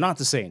those who are not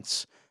the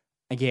saints.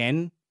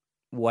 Again,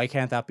 why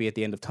can't that be at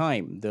the end of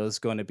time? There's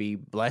going to be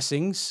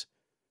blessings,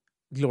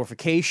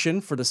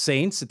 glorification for the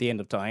saints at the end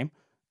of time,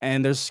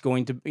 and there's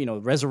going to,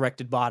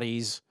 resurrected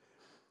bodies,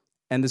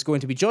 and there's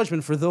going to be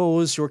judgment for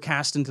those who are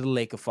cast into the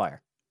lake of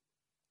fire.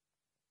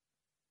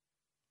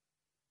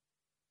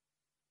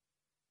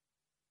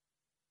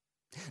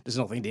 There's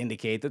nothing to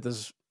indicate that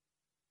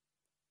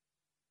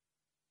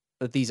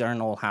these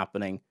aren't all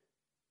happening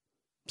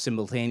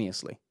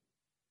simultaneously.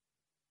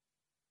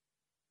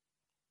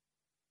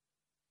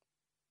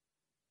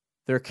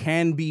 There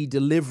can be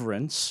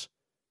deliverance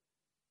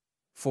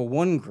for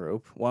one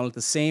group, while at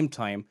the same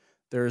time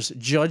there's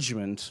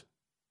judgment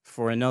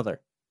for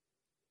another.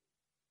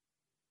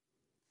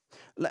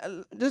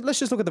 Let's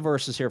just look at the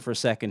verses here for a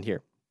second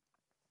here.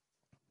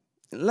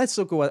 Let's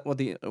look at what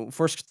the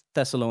 1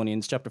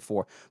 Thessalonians chapter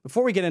 4.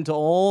 Before we get into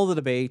all the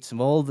debates and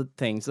all the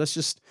things, let's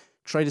just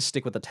try to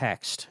stick with the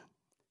text.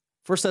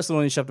 1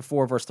 Thessalonians chapter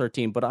 4, verse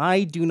 13. But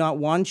I do not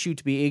want you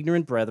to be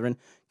ignorant, brethren,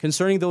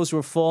 concerning those who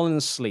are fallen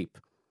asleep,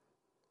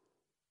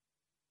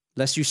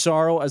 lest you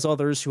sorrow as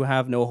others who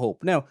have no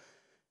hope. Now,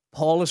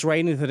 Paul is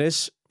writing to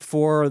this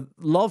for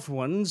loved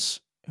ones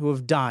who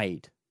have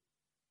died.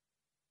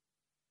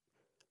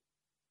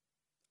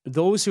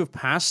 Those who have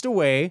passed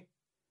away,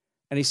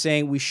 and he's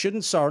saying we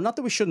shouldn't sorrow. Not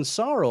that we shouldn't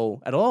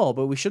sorrow at all,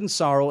 but we shouldn't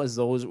sorrow as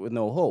those with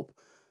no hope.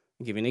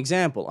 I'll give you an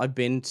example. I've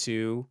been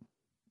to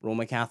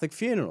Roman Catholic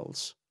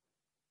funerals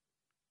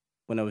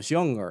when I was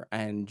younger,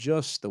 and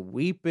just the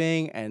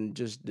weeping and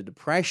just the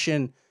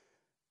depression,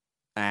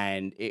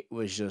 and it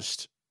was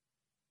just,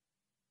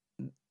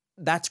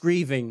 that's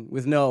grieving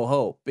with no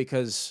hope,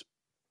 because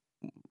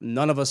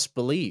none of us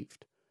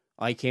believed.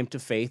 I came to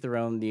faith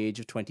around the age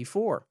of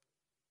 24.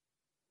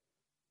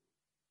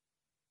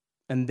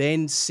 And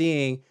then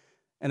seeing,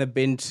 and I've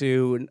been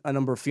to a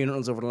number of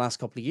funerals over the last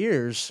couple of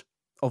years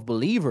of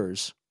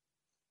believers,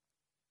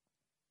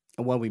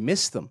 and while we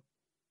miss them,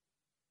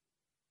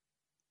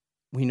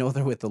 we know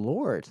they're with the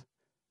Lord.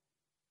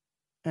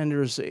 And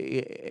there's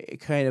a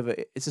kind of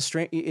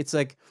it's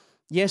like,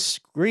 yes,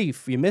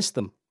 grief, you miss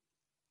them,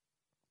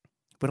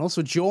 but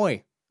also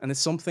joy. And it's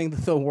something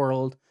that the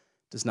world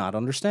does not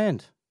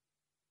understand.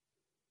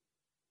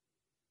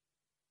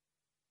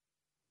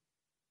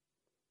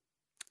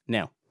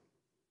 Now,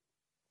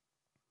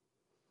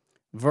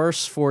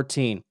 verse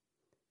 14.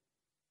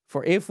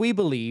 For if we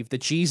believe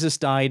that Jesus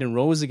died and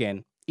rose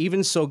again,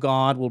 even so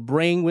God will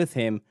bring with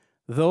him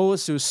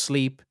those who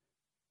sleep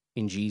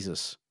in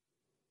Jesus.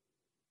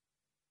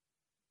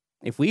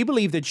 If we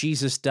believe that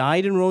Jesus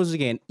died and rose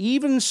again,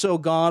 even so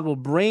God will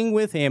bring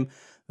with him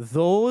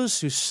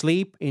those who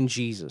sleep in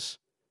Jesus.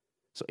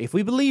 So if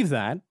we believe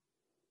that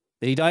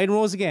he died and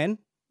rose again,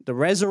 the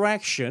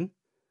resurrection,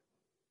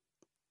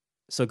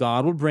 so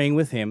God will bring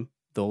with him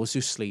those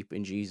who sleep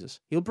in Jesus.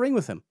 He'll bring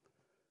with him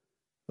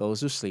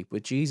those who sleep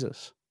with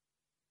Jesus.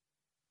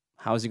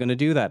 How is he going to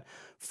do that?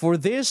 For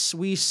this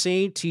we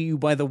say to you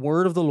by the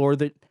word of the Lord,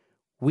 that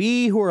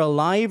we who are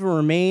alive and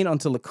remain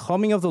until the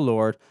coming of the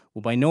Lord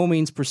will by no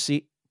means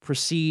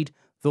precede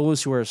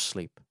those who are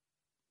asleep.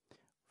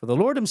 For the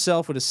Lord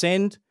himself will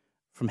descend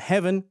from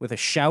heaven with a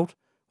shout,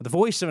 with the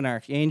voice of an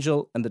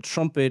archangel, and the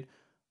trumpet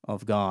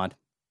of God.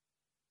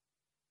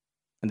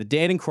 And the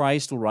dead in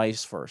Christ will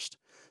rise first.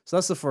 So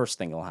that's the first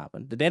thing that will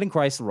happen. The dead in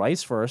Christ will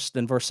rise first.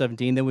 Then verse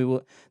 17, then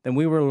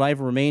we were alive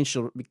and remain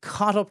shall be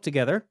caught up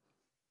together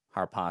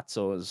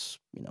harpazo is,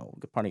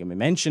 probably going to be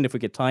mentioned if we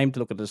get time to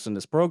look at this in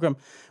this program,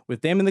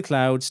 with them in the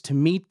clouds to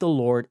meet the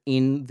Lord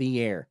in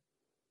the air.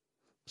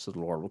 So the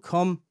Lord will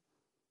come,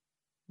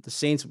 the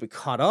saints will be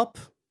caught up,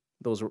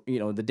 those are,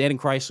 the dead in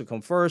Christ will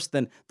come first,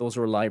 then those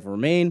who are alive will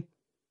remain,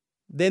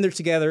 then they're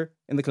together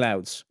in the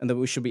clouds, and that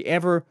we shall be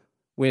ever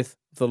with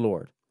the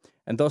Lord.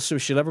 And thus we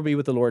shall ever be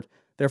with the Lord,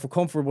 therefore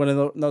comfort one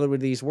another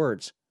with these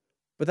words.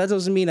 But that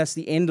doesn't mean that's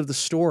the end of the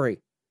story.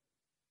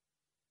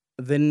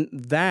 Then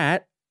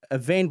that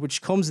event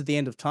which comes at the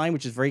end of time,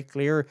 which is very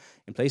clear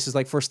in places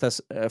like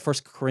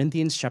First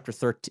Corinthians chapter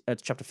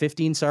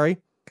 15,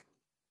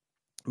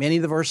 many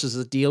of the verses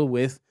that deal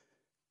with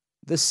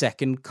the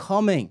second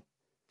coming,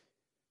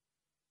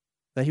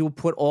 that he will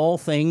put all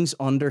things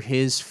under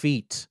his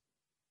feet.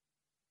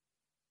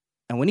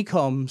 And when he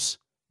comes,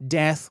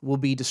 death will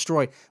be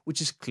destroyed, which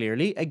is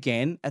clearly,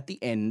 again, at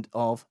the end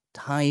of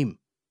time.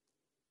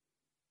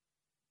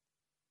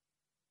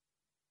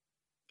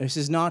 This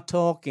is not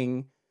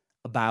talking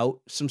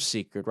about some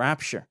secret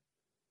rapture.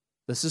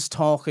 This is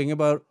talking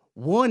about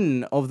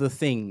one of the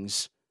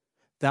things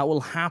that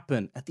will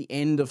happen at the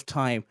end of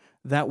time,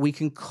 that we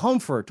can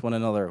comfort one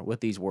another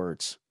with these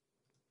words.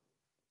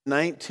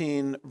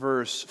 19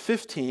 verse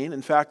 15,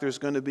 in fact, there's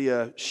going to be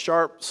a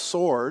sharp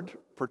sword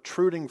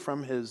protruding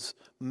from his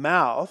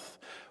mouth,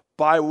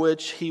 by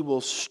which he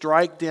will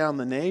strike down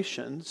the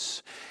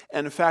nations.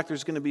 And in fact,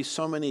 there's going to be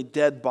so many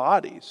dead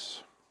bodies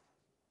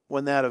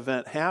when that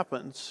event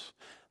happens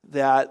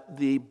that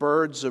the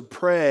birds of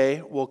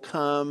prey will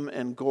come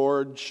and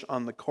gorge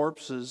on the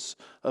corpses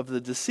of the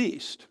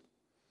deceased.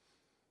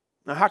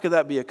 Now, how could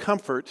that be a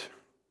comfort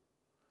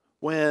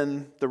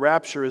when the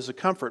rapture is a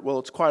comfort? Well,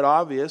 it's quite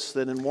obvious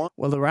that in one...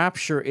 Well, the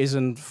rapture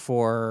isn't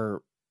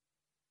for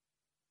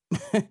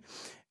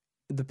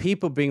the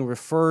people being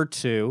referred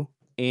to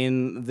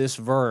in this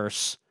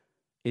verse.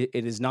 It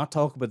is not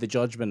talking about the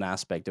judgment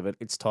aspect of it.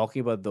 It's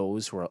talking about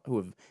those who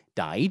have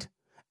died,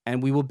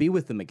 and we will be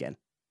with them again,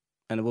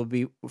 and it will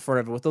be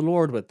forever with the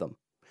Lord with them,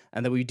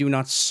 and that we do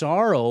not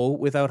sorrow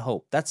without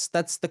hope. That's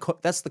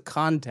the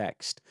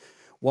context.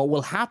 What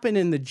will happen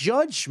in the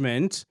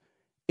judgment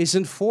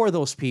isn't for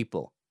those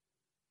people.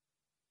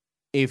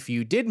 If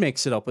you did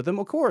mix it up with them,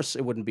 of course,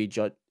 it wouldn't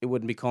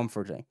be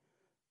comforting.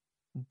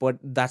 But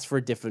that's for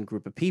a different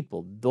group of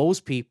people.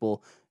 Those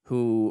people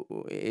who,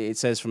 it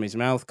says, from his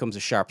mouth comes a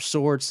sharp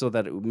sword, so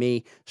that it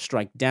may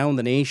strike down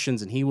the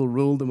nations, and he will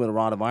rule them with a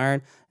rod of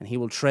iron, and he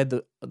will tread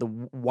the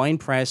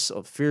winepress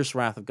of fierce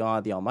wrath of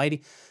God the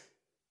Almighty.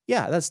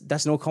 Yeah,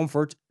 that's no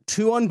comfort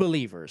to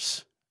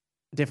unbelievers.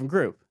 Different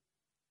group.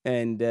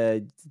 And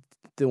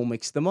they'll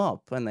mix them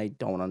up, and I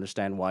don't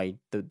understand why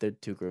the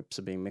two groups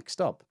are being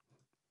mixed up.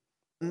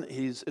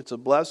 It's a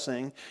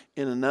blessing.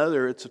 In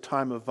another, it's a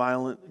time of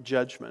violent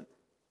judgment.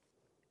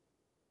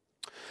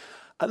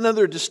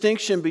 Another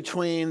distinction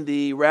between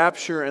the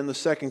rapture and the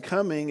second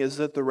coming is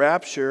that the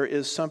rapture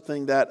is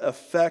something that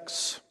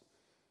affects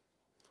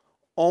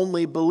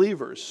only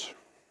believers.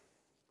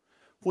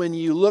 When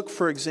you look,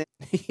 for example...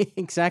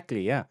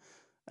 Exactly, yeah.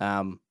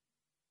 At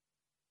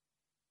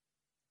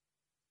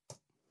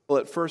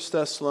 1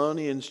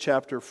 Thessalonians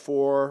chapter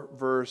 4,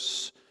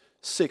 verse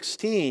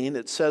 16,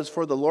 it says,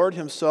 "For the Lord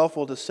himself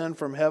will descend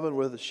from heaven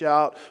with a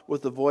shout,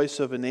 with the voice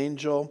of an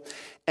angel,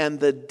 and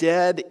the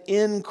dead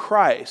in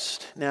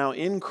Christ." Now,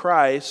 in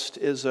Christ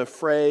is a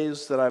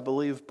phrase that I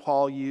believe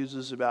Paul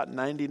uses about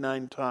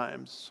 99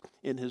 times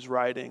in his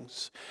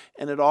writings,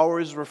 and it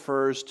always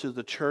refers to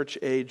the church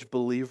age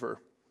believer.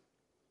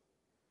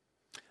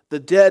 The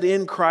dead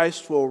in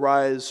Christ will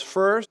rise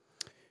first.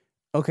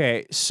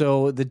 Okay,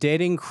 so the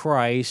dead in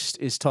Christ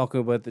is talking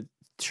about the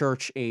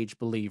church age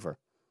believer.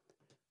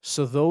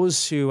 So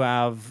those who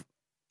have,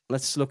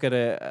 let's look at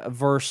a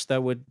verse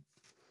that would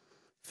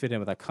fit in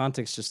with that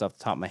context just off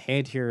the top of my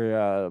head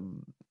here.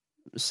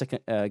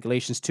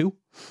 Galatians 2,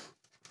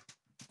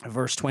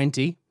 verse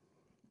 20.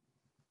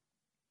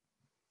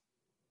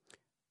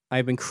 "I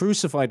have been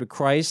crucified with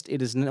Christ.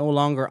 It is no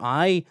longer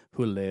I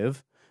who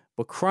live,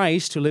 but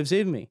Christ who lives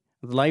in me.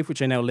 The life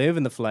which I now live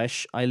in the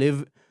flesh, I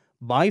live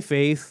by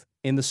faith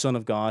in the Son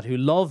of God, who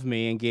loved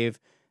me and gave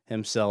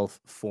himself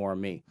for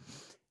me."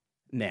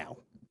 Now,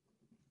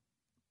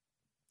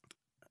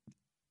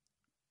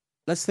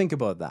 let's think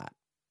about that.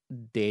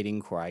 Dead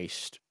in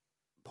Christ.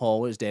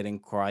 Paul is dead in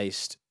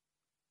Christ.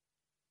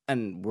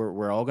 And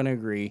we're all going to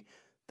agree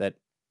that,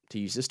 to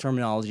use this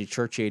terminology,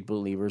 church age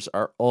believers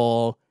are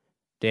all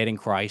dead in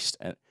Christ.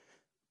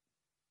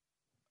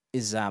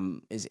 Is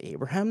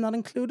Abraham not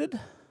included?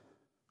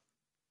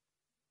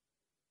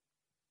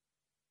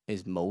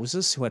 Is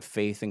Moses, who had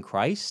faith in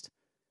Christ,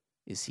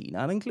 is he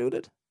not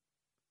included?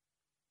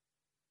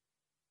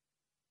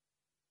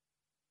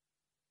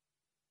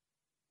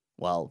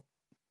 Well,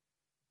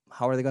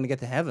 how are they going to get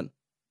to heaven?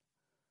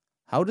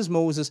 How did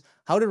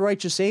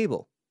righteous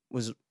Abel?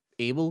 Was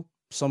Abel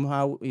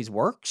somehow his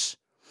works?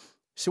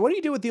 So what do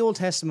you do with the Old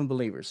Testament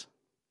believers?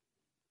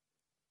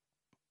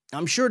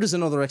 I'm sure there's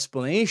another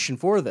explanation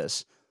for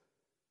this.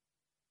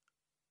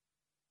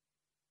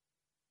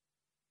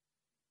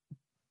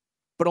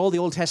 But all the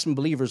Old Testament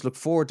believers look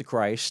forward to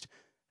Christ,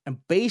 and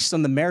based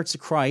on the merits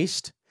of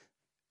Christ,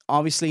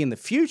 obviously in the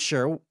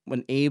future,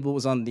 when Abel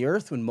was on the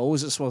earth, when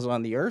Moses was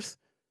on the earth,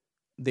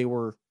 they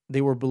were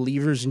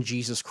believers in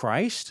Jesus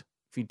Christ.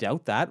 If you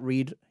doubt that,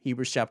 read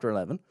Hebrews chapter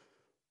 11.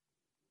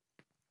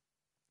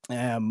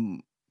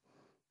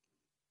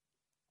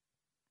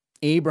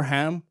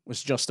 Abraham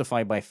was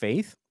justified by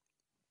faith.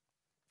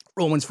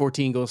 Romans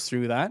 14 goes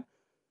through that.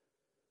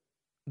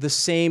 The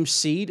same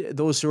seed,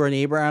 those who are in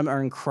Abraham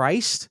are in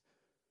Christ.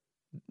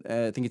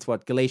 I think it's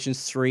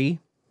Galatians 3,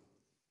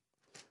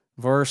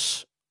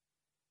 verse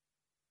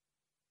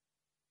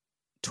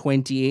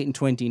 28 and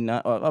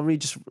 29. I'll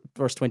read just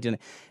verse 29.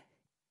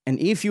 And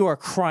if you are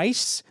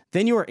Christ's,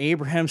 then you are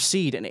Abraham's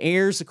seed and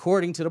heirs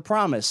according to the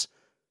promise.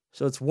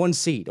 So it's one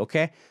seed,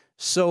 okay?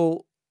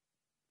 So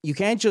you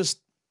can't just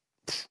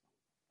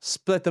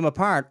split them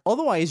apart.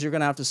 Otherwise, you're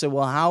going to have to say,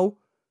 well, how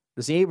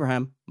does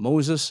Abraham,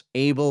 Moses,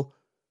 Abel,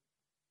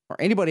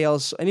 or anybody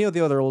else, any of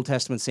the other Old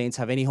Testament saints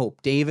have any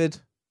hope? David?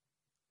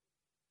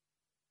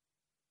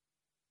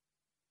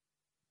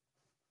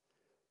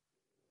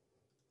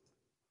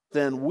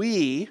 Then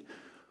we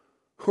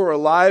who are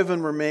alive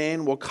and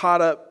remain will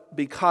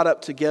be caught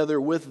up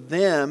together with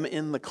them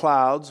in the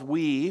clouds.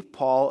 We,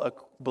 Paul, a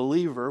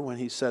believer, when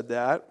he said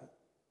that.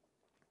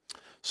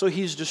 So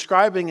he's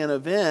describing an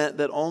event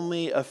that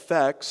only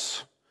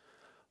affects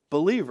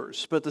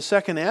believers. But the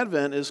second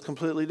advent is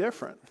completely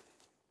different.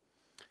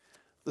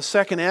 The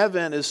second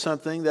advent is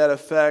something that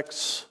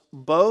affects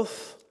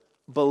both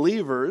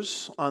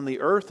believers on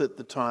the earth at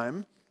the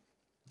time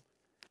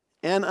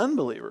and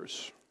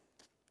unbelievers.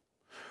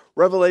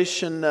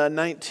 Revelation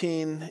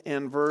 19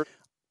 and verse...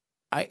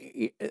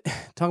 I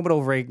talk about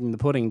overeating the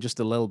pudding just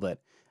a little bit.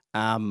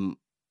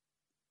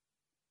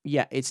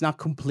 Yeah, it's not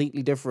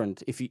completely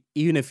different.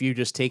 Even if you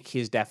just take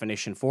his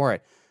definition for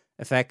it,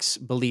 affects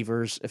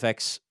believers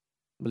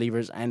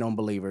and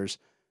unbelievers.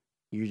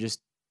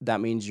 That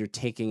means you're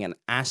taking an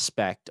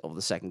aspect of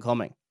the second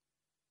coming,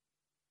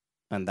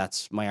 and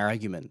that's my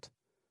argument.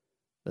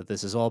 That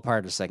this is all part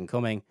of the second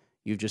coming.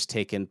 You've just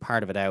taken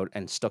part of it out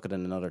and stuck it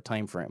in another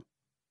time frame.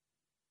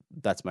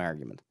 That's my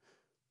argument.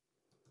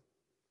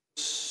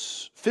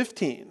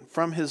 15,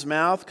 from his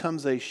mouth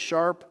comes a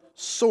sharp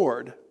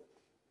sword,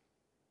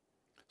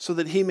 so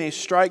that he may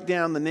strike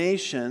down the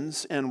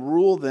nations and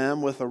rule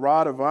them with a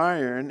rod of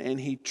iron,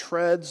 and he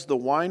treads the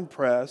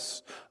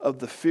winepress of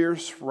the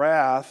fierce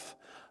wrath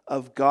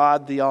of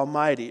God the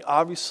Almighty.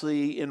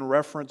 Obviously in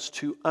reference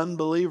to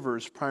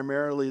unbelievers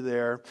primarily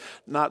there,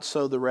 not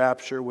so the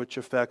rapture, which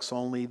affects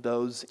only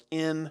those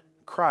in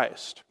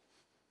Christ.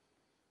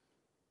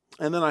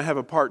 And then I have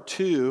a part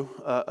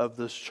 2 of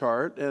this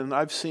chart, and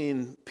I've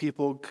seen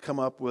people come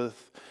up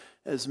with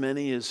as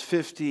many as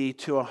 50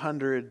 to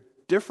 100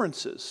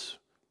 differences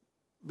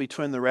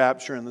between the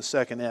rapture and the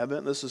second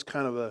advent. This is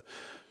kind of a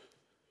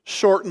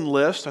shortened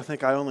list. I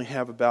think I only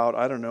have about,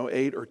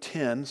 8 or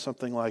 10,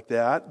 something like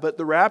that. But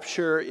the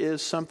rapture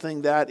is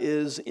something that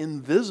is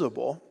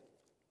invisible.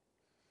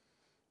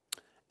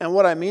 And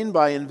what I mean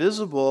by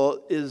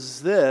invisible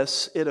is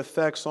this: it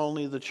affects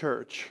only the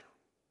church.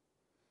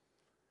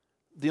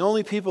 The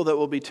only people that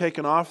will be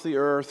taken off the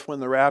earth when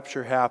the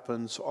rapture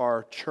happens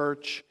are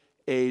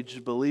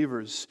church-aged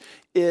believers.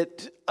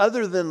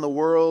 Other than the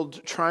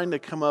world trying to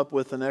come up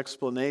with an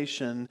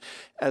explanation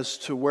as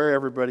to where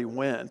everybody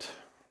went,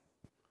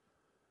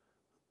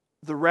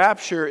 the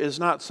rapture is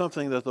not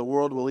something that the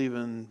world will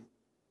even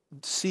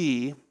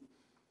see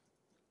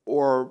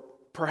or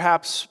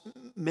perhaps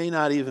may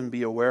not even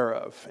be aware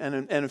of.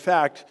 And in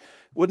fact,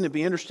 wouldn't it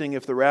be interesting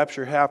if the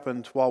rapture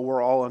happened while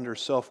we're all under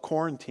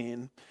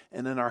self-quarantine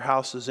and in our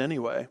houses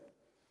anyway?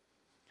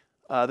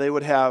 They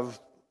would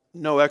have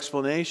no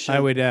explanation. I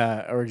would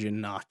urge you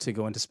not to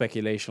go into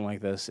speculation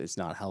like this. It's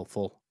not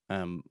helpful.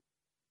 I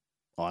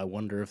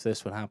wonder if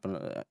this would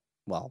happen.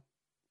 Well,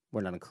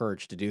 we're not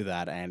encouraged to do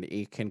that, and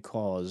it can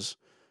causes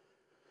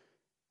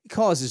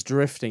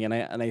drifting. And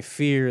I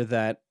fear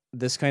that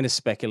this kind of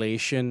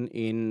speculation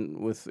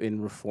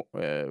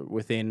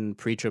within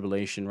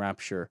pre-tribulation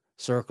rapture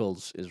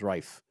circles is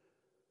rife.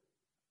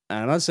 And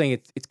I'm not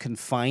saying it's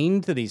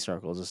confined to these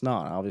circles. It's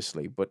not,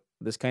 obviously, but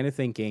this kind of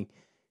thinking,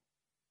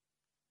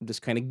 this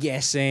kind of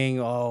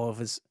guessing,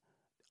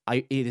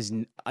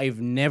 I've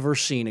never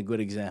seen a good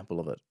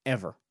example of it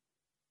ever.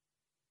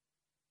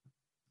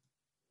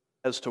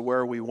 As to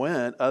where we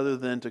went, other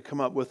than to come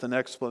up with an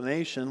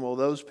explanation, well,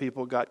 those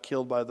people got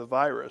killed by the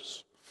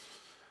virus.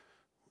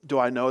 Do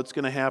I know it's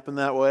going to happen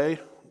that way?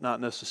 Not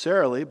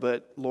necessarily,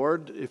 but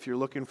Lord, if you're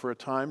looking for a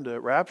time to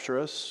rapture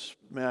us,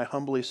 may I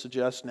humbly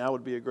suggest now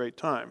would be a great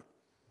time.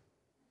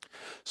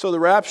 So the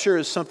rapture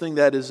is something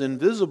that is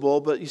invisible,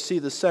 but you see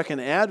the second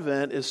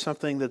advent is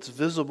something that's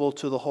visible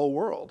to the whole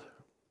world.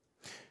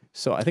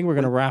 So I think we're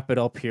going to wrap it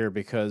up here,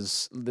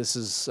 because this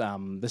is a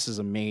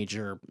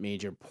major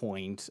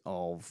point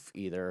of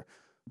either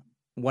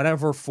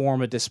whatever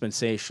form of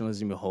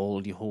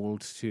dispensationalism you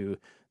hold to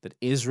that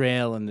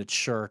Israel and the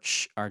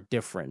church are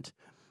different,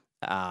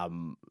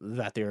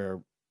 that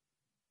they're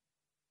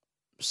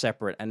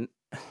separate. And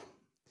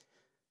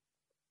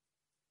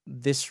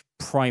this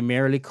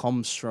primarily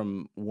comes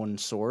from one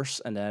source,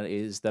 and that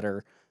is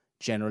that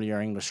generally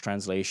our English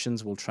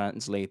translations will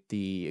translate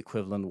the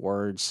equivalent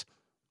words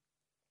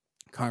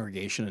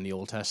congregation in the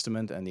Old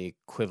Testament and the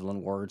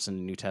equivalent words in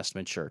the New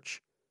Testament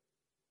church,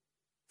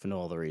 for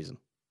no other reason.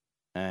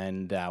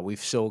 And we've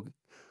so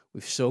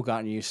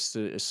gotten used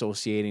to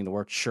associating the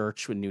word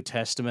church with New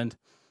Testament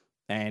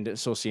and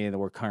associating the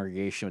word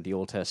congregation with the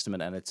Old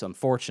Testament, and it's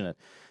unfortunate.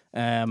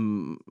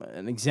 An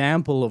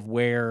example of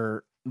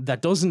where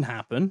that doesn't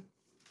happen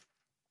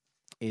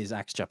is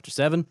Acts chapter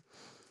 7.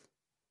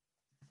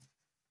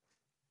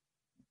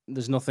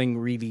 There's nothing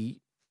really.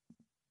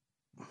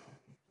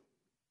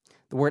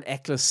 The word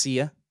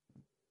ecclesia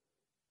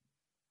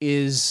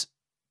is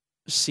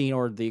seen,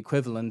 or the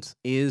equivalent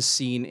is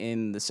seen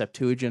in the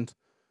Septuagint.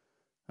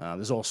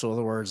 There's also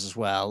other words as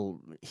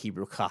well.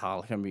 Hebrew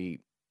kahal can be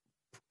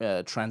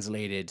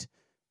translated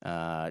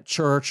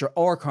church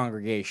or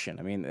congregation.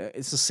 I mean,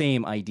 it's the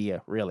same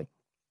idea, really.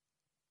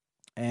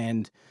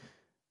 And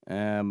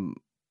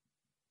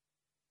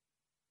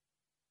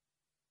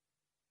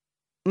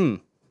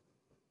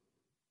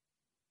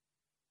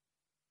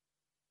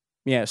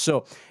yeah,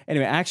 so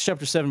anyway, Acts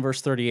chapter 7,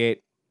 verse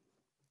 38.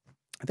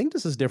 I think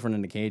this is different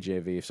in the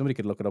KJV. If somebody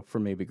could look it up for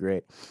me, it'd be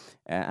great.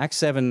 Acts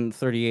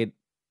 7:38.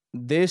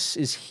 This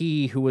is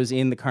he who was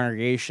in the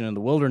congregation in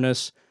the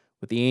wilderness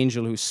with the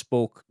angel who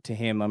spoke to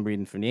him. I'm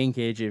reading from the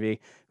NKJV.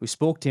 Who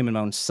spoke to him in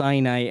Mount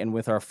Sinai and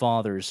with our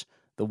fathers,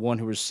 the one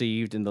who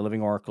received in the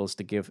living oracles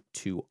to give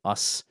to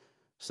us.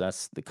 So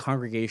that's the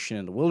congregation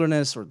in the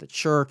wilderness, or the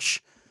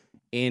church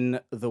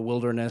in the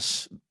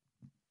wilderness.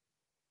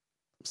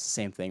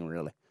 Same thing,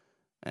 really.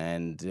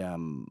 And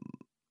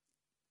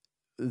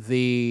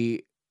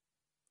the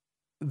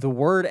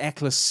word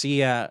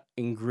ecclesia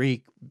in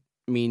Greek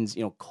means,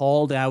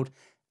 called out,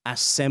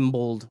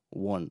 assembled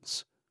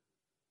ones.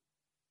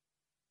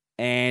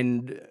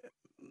 And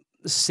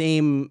the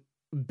same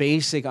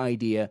basic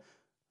idea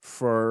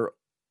for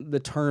the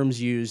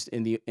terms used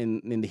in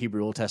the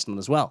Hebrew Old Testament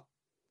as well.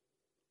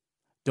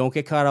 Don't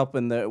get caught up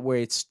in the where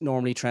it's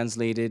normally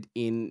translated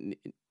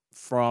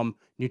from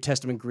New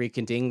Testament Greek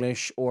into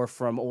English, or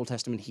from Old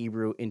Testament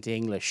Hebrew into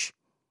English.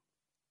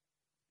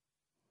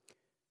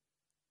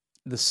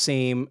 The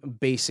same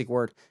basic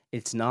word.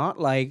 It's not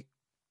like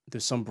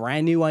there's some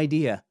brand new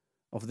idea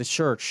of the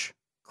church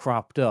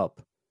cropped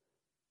up,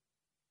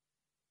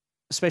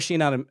 especially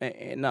not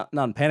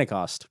in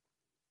Pentecost.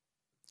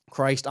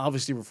 Christ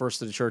obviously refers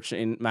to the church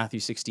in Matthew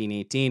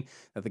 16:18,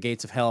 that the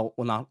gates of hell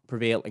will not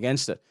prevail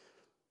against it.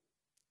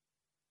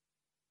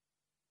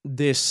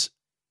 This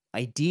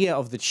idea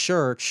of the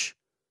church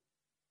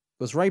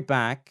goes right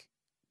back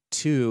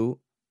to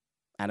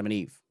Adam and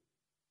Eve,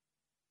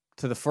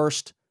 to the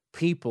first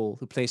people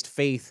who placed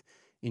faith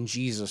in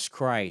Jesus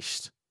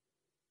Christ.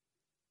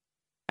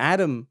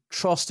 Adam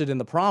trusted in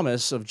the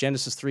promise of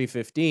Genesis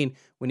 3:15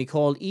 when he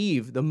called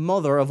Eve the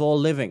mother of all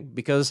living,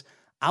 because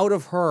out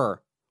of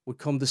her would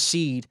come the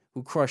seed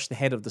who crushed the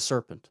head of the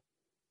serpent.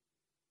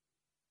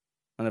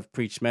 And I've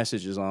preached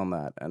messages on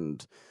that.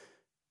 And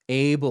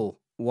Abel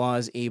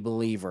was a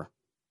believer.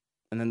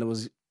 And then there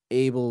was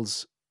Abel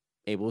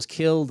was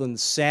killed, and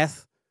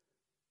Seth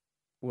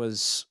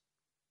was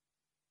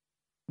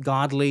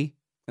godly,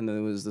 and then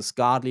there was this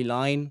godly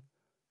line.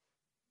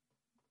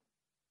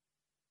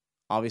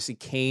 Obviously,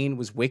 Cain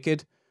was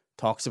wicked.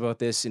 Talks about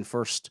this in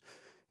First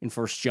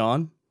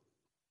John.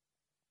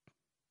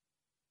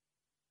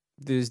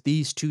 There's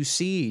these two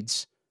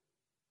seeds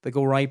that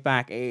go right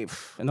back.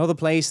 Another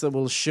place that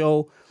will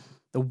show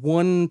the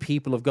one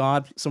people of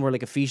God, somewhere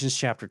like Ephesians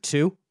chapter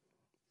 2.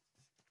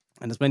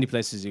 And there's many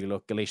places you can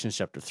look. Galatians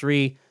chapter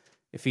 3,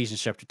 Ephesians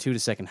chapter 2, the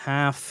second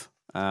half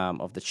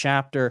of the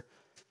chapter.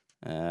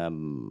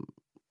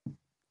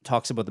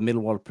 Talks about the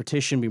middle wall of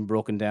partition being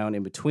broken down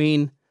in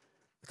between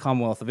the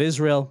Commonwealth of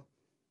Israel.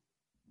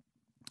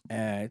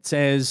 It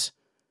says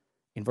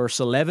in verse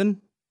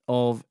 11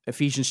 of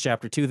Ephesians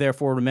chapter 2,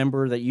 therefore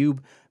remember that you,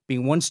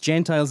 being once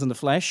Gentiles in the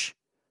flesh,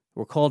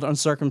 were called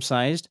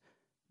uncircumcised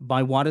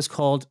by what is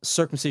called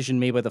circumcision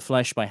made by the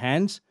flesh by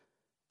hands,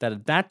 that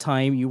at that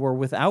time you were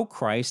without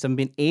Christ and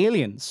been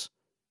aliens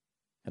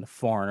and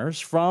foreigners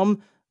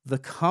from the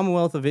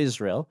Commonwealth of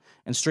Israel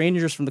and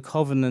strangers from the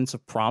covenants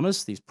of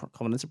promise. These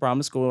covenants of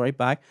promise go right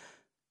back.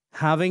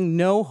 Having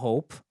no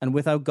hope and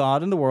without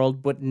God in the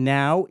world, but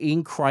now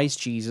in Christ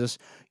Jesus,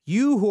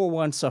 you who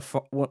were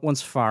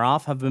once far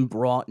off have been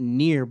brought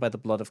near by the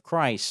blood of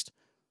Christ.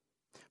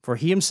 For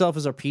he himself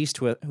is our peace,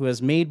 who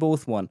has made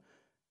both one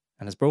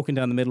and has broken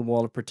down the middle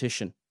wall of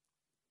partition,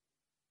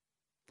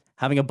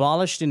 having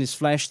abolished in his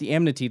flesh the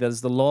enmity, that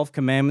is the law of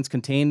commandments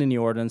contained in the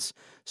ordinance,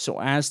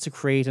 so as to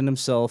create in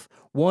himself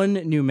one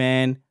new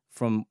man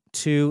from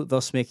two,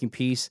 thus making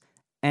peace,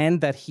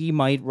 and that he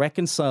might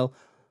reconcile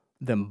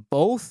them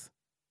both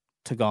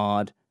to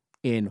God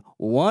in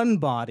one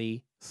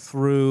body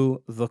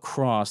through the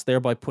cross,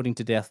 thereby putting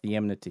to death the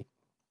enmity.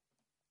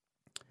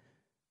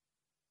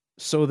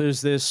 So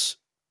there's this,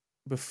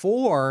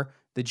 before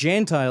the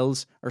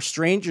Gentiles are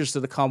strangers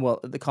to the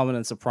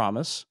covenants of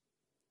promise,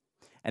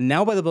 and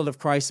now by the blood of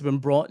Christ have been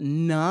brought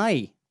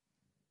nigh,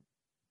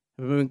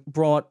 have been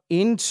brought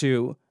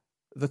into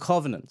the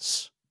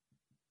covenants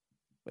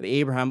with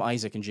Abraham,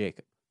 Isaac, and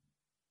Jacob.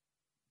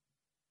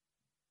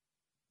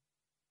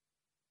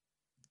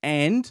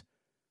 And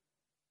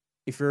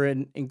if you're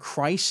in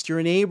Christ, you're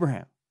in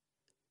Abraham.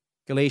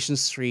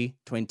 Galatians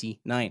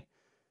 3:29.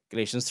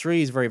 Galatians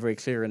 3 is very, very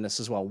clear in this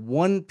as well.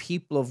 One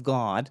people of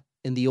God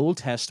in the Old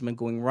Testament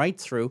going right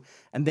through,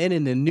 and then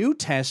in the New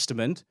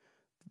Testament,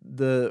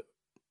 the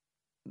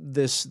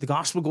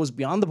gospel goes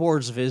beyond the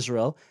borders of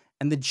Israel,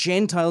 and the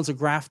Gentiles are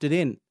grafted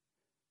in.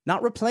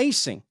 Not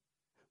replacing,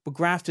 but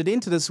grafted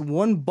into this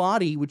one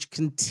body which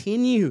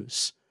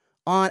continues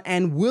on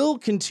and will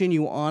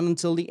continue on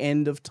until the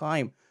end of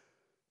time.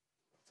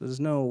 There's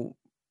no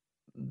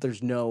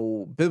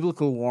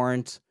biblical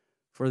warrant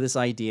for this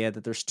idea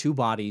that there's two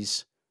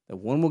bodies, that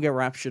one will get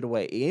raptured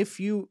away. If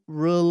you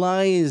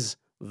realize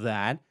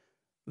that,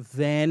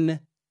 then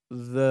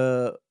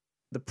the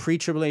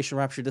pre-tribulation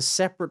rapture, the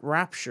separate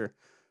rapture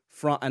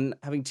from and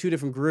having two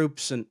different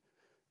groups and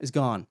is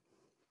gone.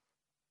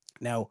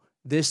 Now,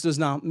 this does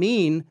not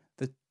mean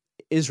that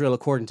Israel,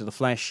 according to the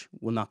flesh,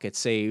 will not get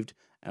saved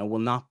and will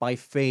not by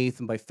faith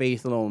and by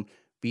faith alone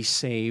be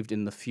saved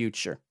in the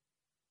future.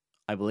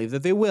 I believe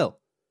that they will.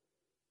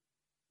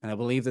 And I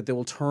believe that they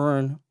will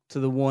turn to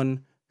the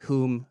one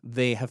whom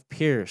they have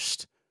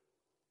pierced.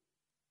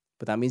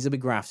 But that means they'll be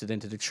grafted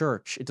into the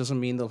church. It doesn't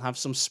mean they'll have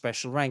some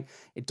special rank.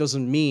 It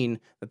doesn't mean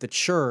that the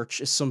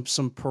church is some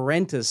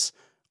parentis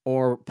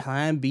or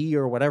plan B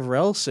or whatever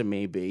else it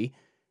may be,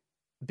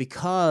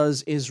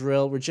 because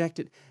Israel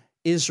rejected.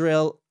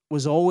 Israel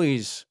was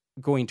always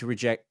going to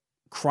reject.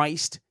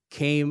 Christ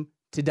came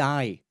to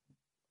die.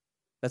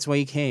 That's why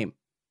he came.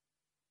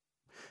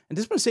 And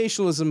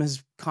dispensationalism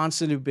has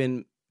constantly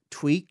been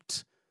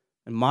tweaked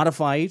and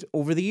modified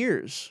over the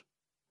years.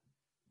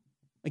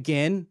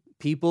 Again,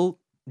 people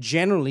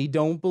generally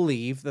don't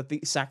believe that the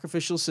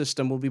sacrificial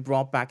system will be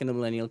brought back in the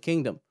millennial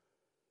kingdom.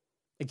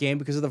 Again,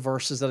 because of the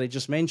verses that I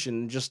just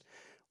mentioned. Just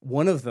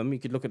one of them, you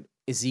could look at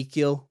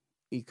Ezekiel,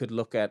 you could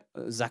look at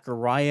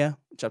Zechariah,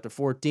 chapter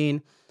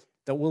 14,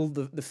 that will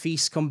the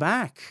feast come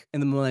back in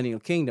the millennial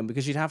kingdom?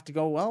 Because you'd have to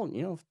go, well,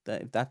 you know,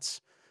 if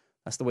that's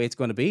the way it's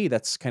going to be,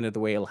 that's kind of the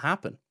way it'll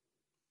happen.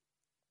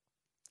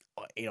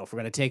 You know, if we're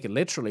going to take it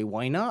literally,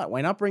 why not?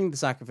 Why not bring the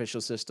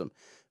sacrificial system?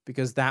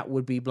 Because that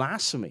would be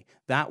blasphemy.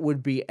 That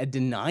would be a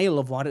denial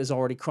of what has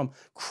already come.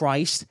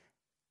 Christ,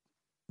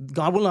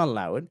 God will not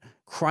allow it.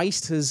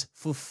 Christ has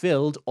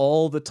fulfilled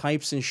all the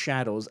types and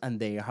shadows, and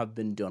they have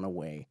been done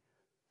away.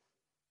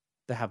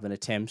 There have been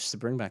attempts to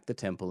bring back the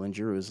temple in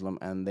Jerusalem,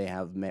 and they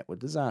have met with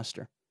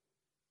disaster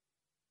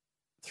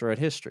throughout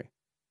history.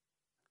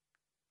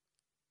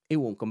 It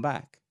won't come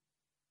back.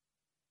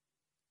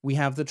 We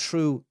have the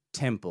true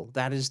temple.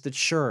 That is the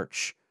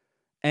church.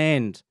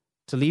 And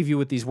to leave you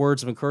with these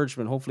words of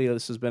encouragement, hopefully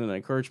this has been an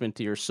encouragement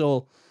to your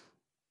soul.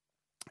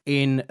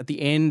 At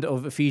the end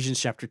of Ephesians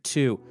chapter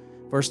 2,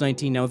 verse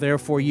 19, now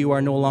therefore you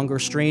are no longer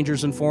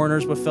strangers and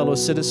foreigners, but fellow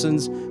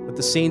citizens with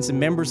the saints and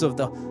members of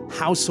the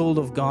household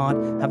of God,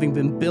 having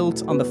been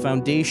built on the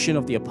foundation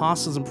of the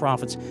apostles and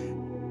prophets,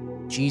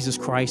 Jesus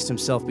Christ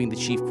himself being the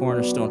chief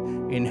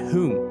cornerstone, in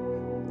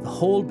whom the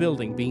whole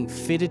building being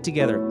fitted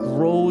together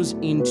grows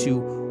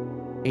into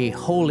a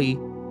holy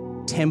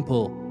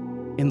temple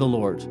in the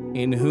Lord,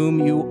 in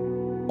whom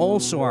you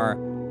also are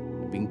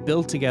being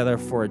built together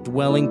for a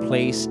dwelling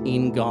place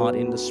in God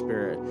in the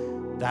Spirit.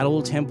 That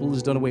old temple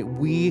is done away.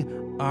 We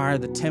are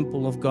the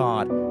temple of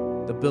God,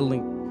 the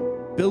building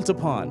built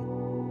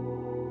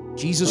upon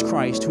Jesus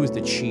Christ, who is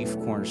the chief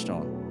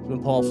cornerstone. It's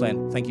been Paul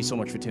Flynn. Thank you so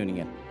much for tuning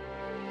in.